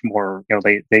 They're much more,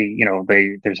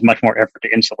 there's much more effort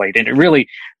to insulate. And it really,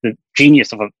 the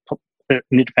genius of an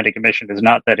independent commission is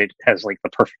not that it has like the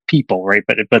perfect people, right?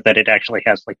 But that it actually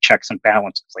has like checks and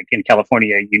balances. Like in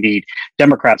California, you need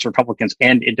Democrats, Republicans,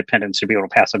 and independents to be able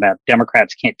to pass a map.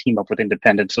 Democrats can't team up with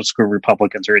independents, so screw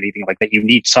Republicans or anything like that. You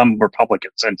need some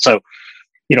Republicans. And so,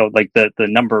 like the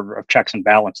number of checks and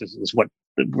balances is what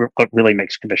really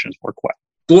makes commissions work well.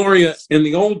 Gloria, in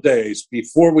the old days,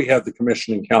 before we had the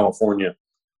commission in California,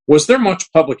 was there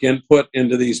much public input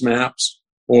into these maps,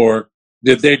 or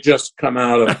did they just come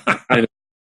out of kind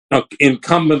of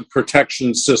incumbent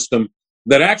protection system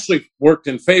that actually worked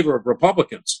in favor of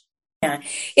Republicans? Yeah.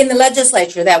 In the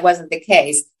legislature, that wasn't the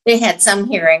case. They had some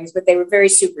hearings, but they were very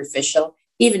superficial,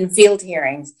 even field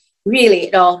hearings. Really,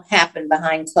 it all happened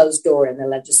behind closed door in the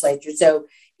legislature. So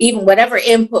even whatever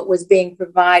input was being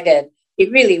provided,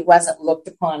 it really wasn't looked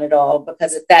upon at all,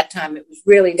 because at that time it was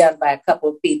really done by a couple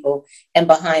of people and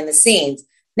behind the scenes.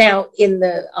 Now,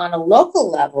 on a local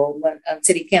level, on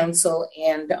city council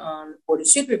and on board of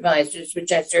supervisors,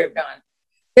 which I served on,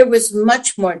 there was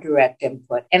much more direct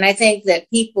input. And I think that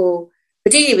people,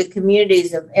 particularly with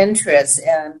communities of interest,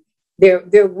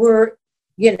 there were,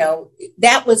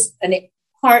 that was a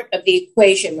part of the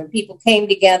equation when people came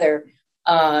together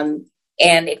and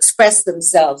expressed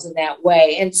themselves in that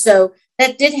way. And so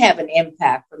that did have an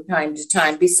impact from time to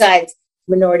time, besides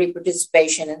minority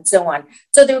participation and so on.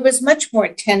 So there was much more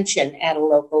attention at a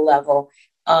local level.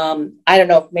 I don't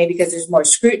know if maybe because there's more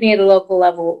scrutiny at a local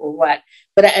level or what,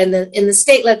 but in the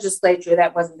state legislature,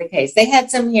 that wasn't the case. They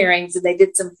had some hearings and they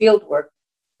did some field work,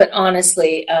 but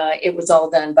honestly, it was all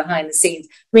done behind the scenes.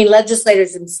 I mean,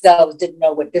 legislators themselves didn't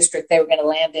know what district they were going to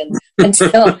land in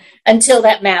until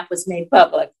that map was made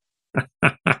public.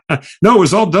 No, it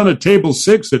was all done at table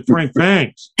 6 at Frank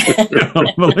Fang's.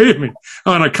 Believe me,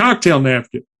 on a cocktail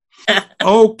napkin.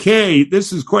 Okay,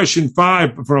 this is question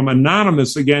 5 from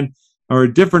Anonymous again, or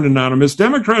a different Anonymous.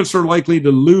 Democrats are likely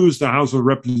to lose the House of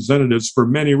Representatives for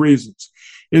many reasons.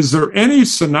 Is there any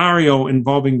scenario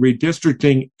involving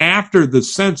redistricting after the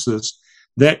census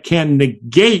that can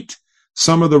negate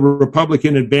some of the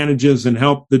Republican advantages and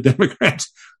help the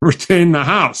Democrats retain the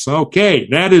House? Okay,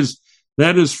 that is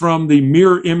from the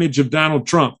mirror image of Donald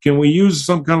Trump. Can we use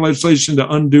some kind of legislation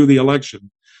to undo the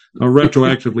election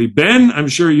retroactively? Ben, I'm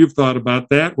sure you've thought about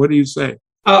that. What do you say?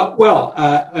 I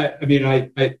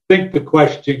think the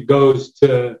question goes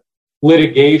to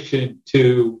litigation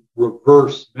to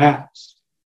reverse maps.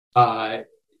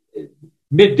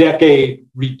 Mid-decade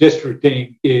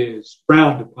redistricting is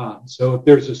frowned upon. So if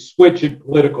there's a switch in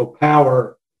political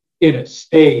power in a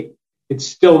state, it's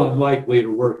still unlikely to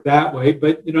work that way.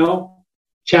 But,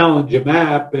 challenge a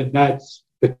map, and that's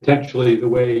potentially the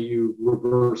way you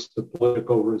reverse the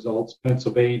political results,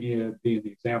 Pennsylvania being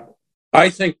the example.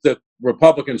 I think that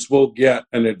Republicans will get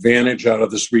an advantage out of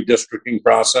this redistricting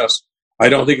process. I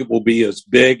don't think it will be as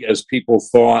big as people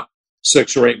thought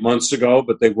 6 or 8 months ago,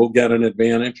 but they will get an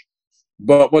advantage.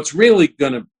 But what's really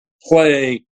going to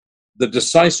play the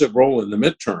decisive role in the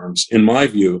midterms, in my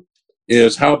view,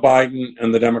 is how Biden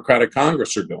and the Democratic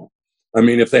Congress are doing. I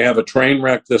mean, if they have a train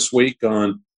wreck this week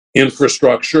on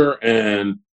infrastructure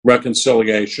and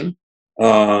reconciliation,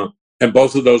 and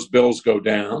both of those bills go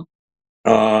down,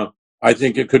 I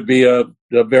think it could be a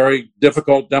very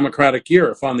difficult Democratic year.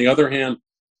 If, on the other hand,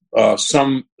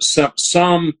 some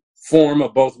form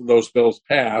of both of those bills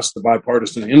pass, the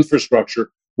bipartisan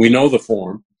infrastructure, we know the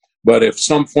form, but if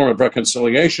some form of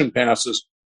reconciliation passes,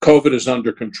 COVID is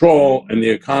under control, and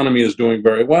the economy is doing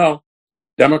very well,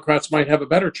 Democrats might have a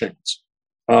better chance.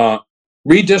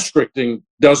 Redistricting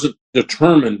doesn't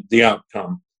determine the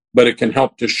outcome, but it can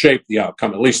help to shape the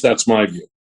outcome. At least that's my view.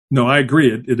 No, I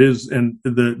agree. It is, and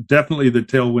definitely the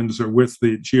tailwinds are with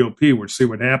the GOP. We'll see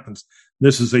what happens.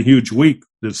 This is a huge week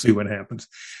to see what happens.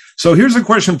 So here's a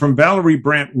question from Valerie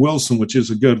Brandt Wilson, which is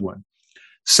a good one.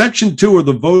 Section 2 of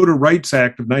the Voter Rights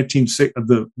Act of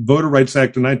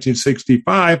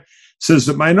 1965 says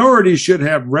that minorities should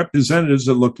have representatives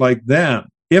that look like them.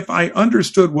 If I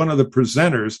understood one of the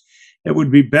presenters, it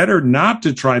would be better not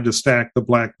to try to stack the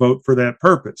black vote for that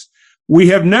purpose. We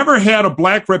have never had a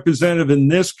black representative in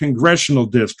this congressional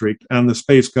district on the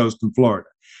Space Coast in Florida.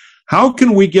 How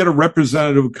can we get a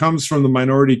representative who comes from the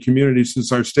minority community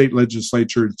since our state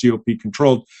legislature is GOP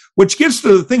controlled? Which gets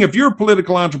to the thing, if you're a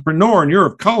political entrepreneur and you're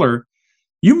of color,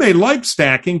 you may like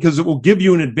stacking because it will give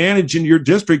you an advantage in your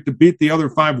district to beat the other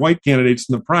 5 white candidates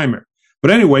in the primary.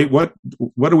 But anyway, what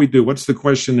do we do? What's the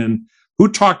question? And who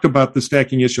talked about the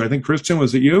stacking issue? I think, Christian,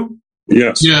 was it you?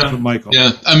 Yes. Yeah. Michael.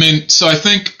 Yeah. I mean, so I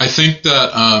think that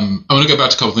I want to go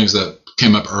back to a couple things that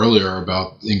came up earlier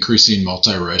about increasing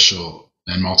multiracial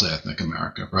and multi-ethnic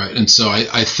America, right? And so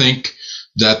I think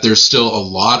that there's still a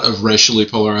lot of racially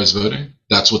polarized voting.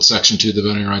 That's what Section 2 of the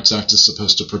Voting Rights Act is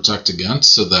supposed to protect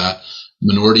against, so that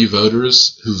minority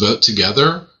voters who vote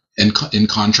together, in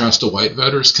contrast to white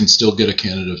voters, can still get a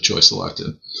candidate of choice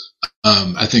elected.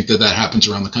 I think that happens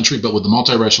around the country, but with the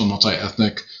multiracial and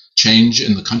multi-ethnic change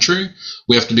in the country,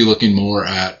 we have to be looking more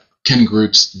at, can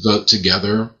groups vote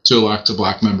together to elect a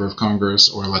black member of Congress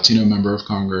or a Latino member of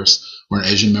Congress or an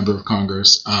Asian member of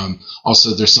Congress?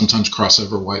 Also, there's sometimes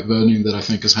crossover white voting that I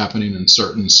think is happening in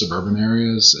certain suburban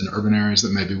areas and urban areas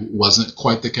that maybe wasn't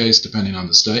quite the case depending on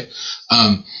the state.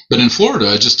 But in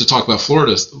Florida, just to talk about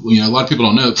Florida, a lot of people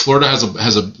don't know, Florida has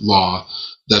a law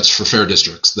that's for fair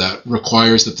districts that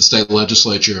requires that the state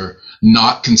legislature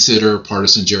not consider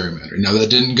partisan gerrymandering. Now,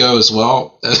 that didn't go as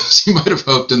well as you might have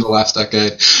hoped in the last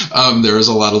decade. There was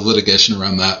a lot of litigation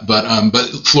around that. But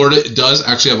Florida does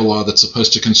actually have a law that's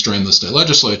supposed to constrain the state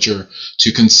legislature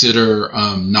to consider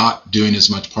not doing as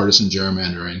much partisan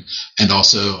gerrymandering, and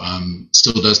also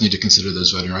still does need to consider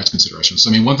those voting rights considerations. So,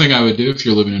 I mean, one thing I would do if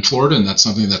you're living in Florida and that's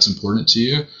something that's important to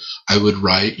you, I would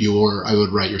write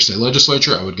your state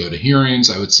legislature. I would go to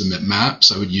hearings. I would submit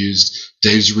maps. I would use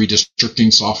Dave's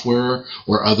redistricting software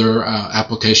or other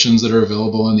applications that are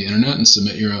available on the internet and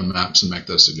submit your own maps and make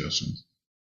those suggestions.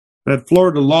 That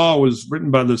Florida law was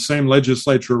written by the same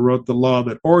legislature who wrote the law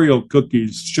that Oreo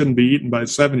cookies shouldn't be eaten by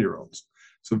 7-year-olds.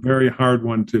 It's a very hard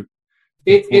one to.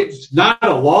 It's not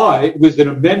a law. It was an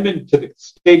amendment to the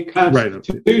state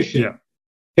constitution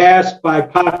passed by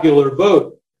popular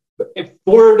vote. If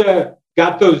Florida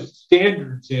got those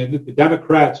standards in that the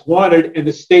Democrats wanted, and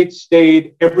the state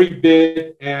stayed every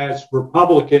bit as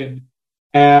Republican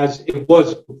as it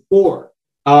was before,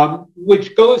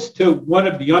 which goes to one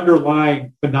of the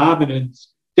underlying phenomena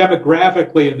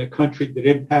demographically in the country that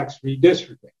impacts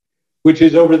redistricting, which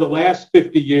is over the last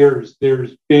 50 years,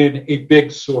 there's been a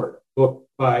big sort. A book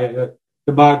by a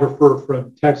demographer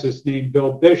from Texas named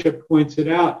Bill Bishop points it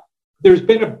out. There's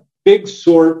been a big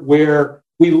sort where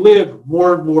we live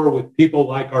more and more with people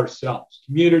like ourselves.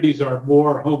 Communities are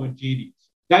more homogeneous.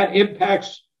 That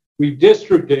impacts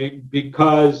redistricting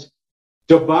because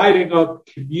dividing up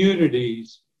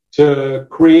communities to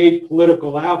create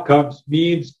political outcomes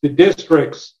means the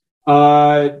districts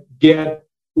get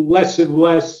less and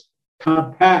less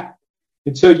compact.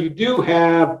 And so you do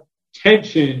have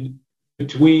tension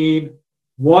between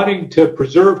wanting to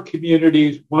preserve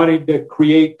communities, wanting to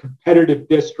create competitive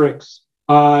districts,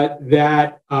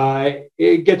 that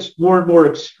it gets more and more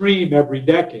extreme every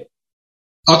decade.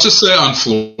 I'll just say on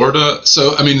Florida,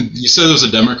 so, I mean, you said there was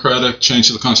a Democratic change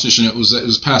to the Constitution. It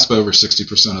was passed by over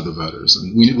 60% of the voters.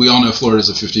 And we all know Florida is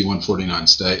a 51-49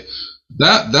 state.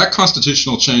 That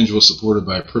constitutional change was supported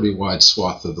by a pretty wide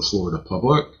swath of the Florida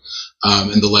public.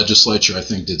 And the legislature, I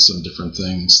think, did some different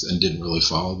things and didn't really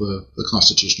follow the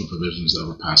constitutional provisions that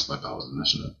were passed by ballot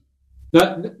initiative.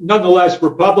 Nonetheless,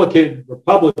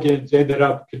 Republicans ended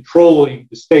up controlling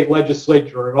the state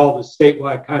legislature and all the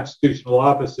statewide constitutional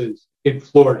offices in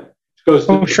Florida. Which goes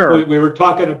to the point we were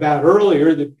talking about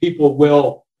earlier, that people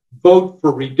will vote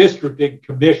for redistricting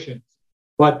commissions,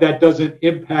 but that doesn't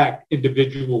impact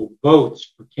individual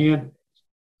votes for candidates.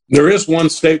 There is one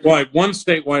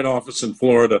statewide office in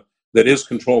Florida that is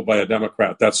controlled by a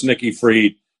Democrat. That's Nikki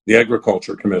Fried, the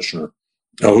agriculture commissioner,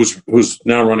 who's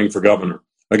now running for governor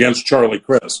against Charlie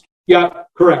Crist. Yeah,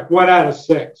 correct. 1 out of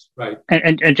 6, right.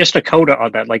 And just a coda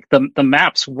on that, like the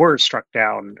maps were struck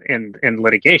down in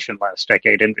litigation last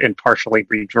decade and partially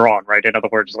redrawn, right? In other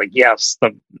words, like, yes,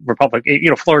 the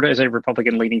Florida is a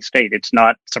Republican leading state. It's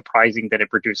not surprising that it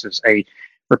produces a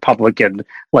Republican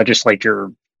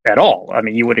legislature at all. I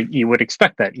mean, you would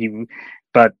expect that.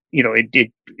 But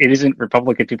it isn't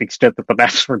Republican to the extent that the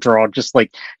maps were drawn, just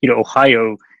like,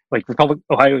 Ohio. Like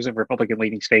Ohio is a Republican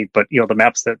leading state, but the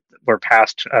maps that were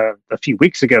passed a few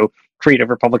weeks ago create a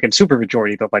Republican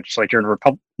supermajority of the legislature,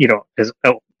 and as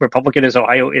Republican as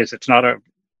Ohio is, it's not a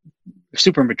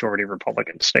supermajority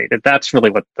Republican state. And that's really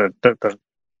what the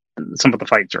some of the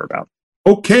fights are about.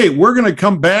 Okay, we're going to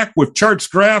come back with charts,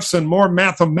 graphs, and more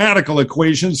mathematical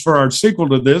equations for our sequel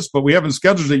to this, but we haven't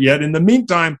scheduled it yet. In the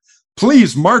meantime,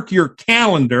 please mark your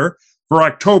calendar for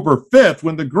October 5th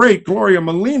when the great Gloria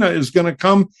Molina is going to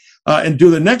come and do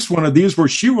the next one of these, where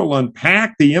she will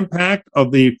unpack the impact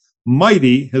of the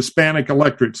mighty Hispanic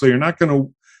electorate. So you're not going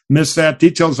to miss that.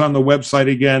 Details on the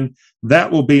website again.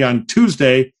 That will be on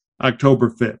Tuesday,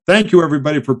 October 5th. Thank you,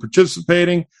 everybody, for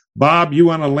participating. Bob, you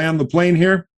want to land the plane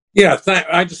here? Yeah,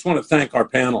 I just want to thank our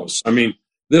panelists. I mean,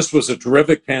 this was a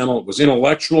terrific panel. It was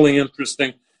intellectually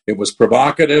interesting. It was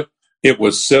provocative. It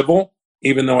was civil,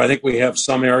 even though I think we have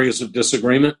some areas of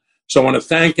disagreement. So I want to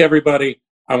thank everybody.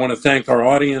 I want to thank our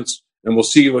audience, and we'll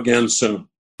see you again soon.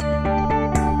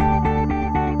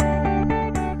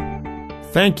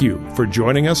 Thank you for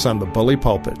joining us on the Bully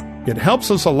Pulpit. It helps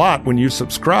us a lot when you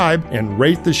subscribe and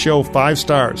rate the show 5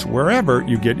 stars wherever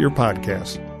you get your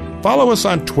podcasts. Follow us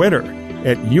on Twitter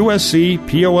at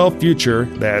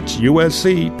USCPOLFuture. That's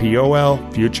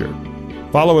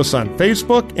USCPOLFuture. Follow us on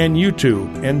Facebook and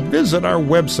YouTube, and visit our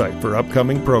website for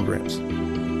upcoming programs.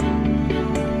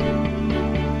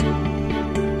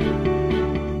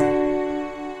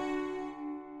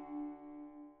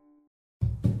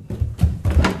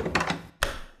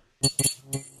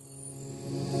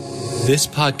 This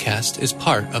podcast is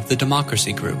part of the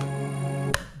Democracy Group,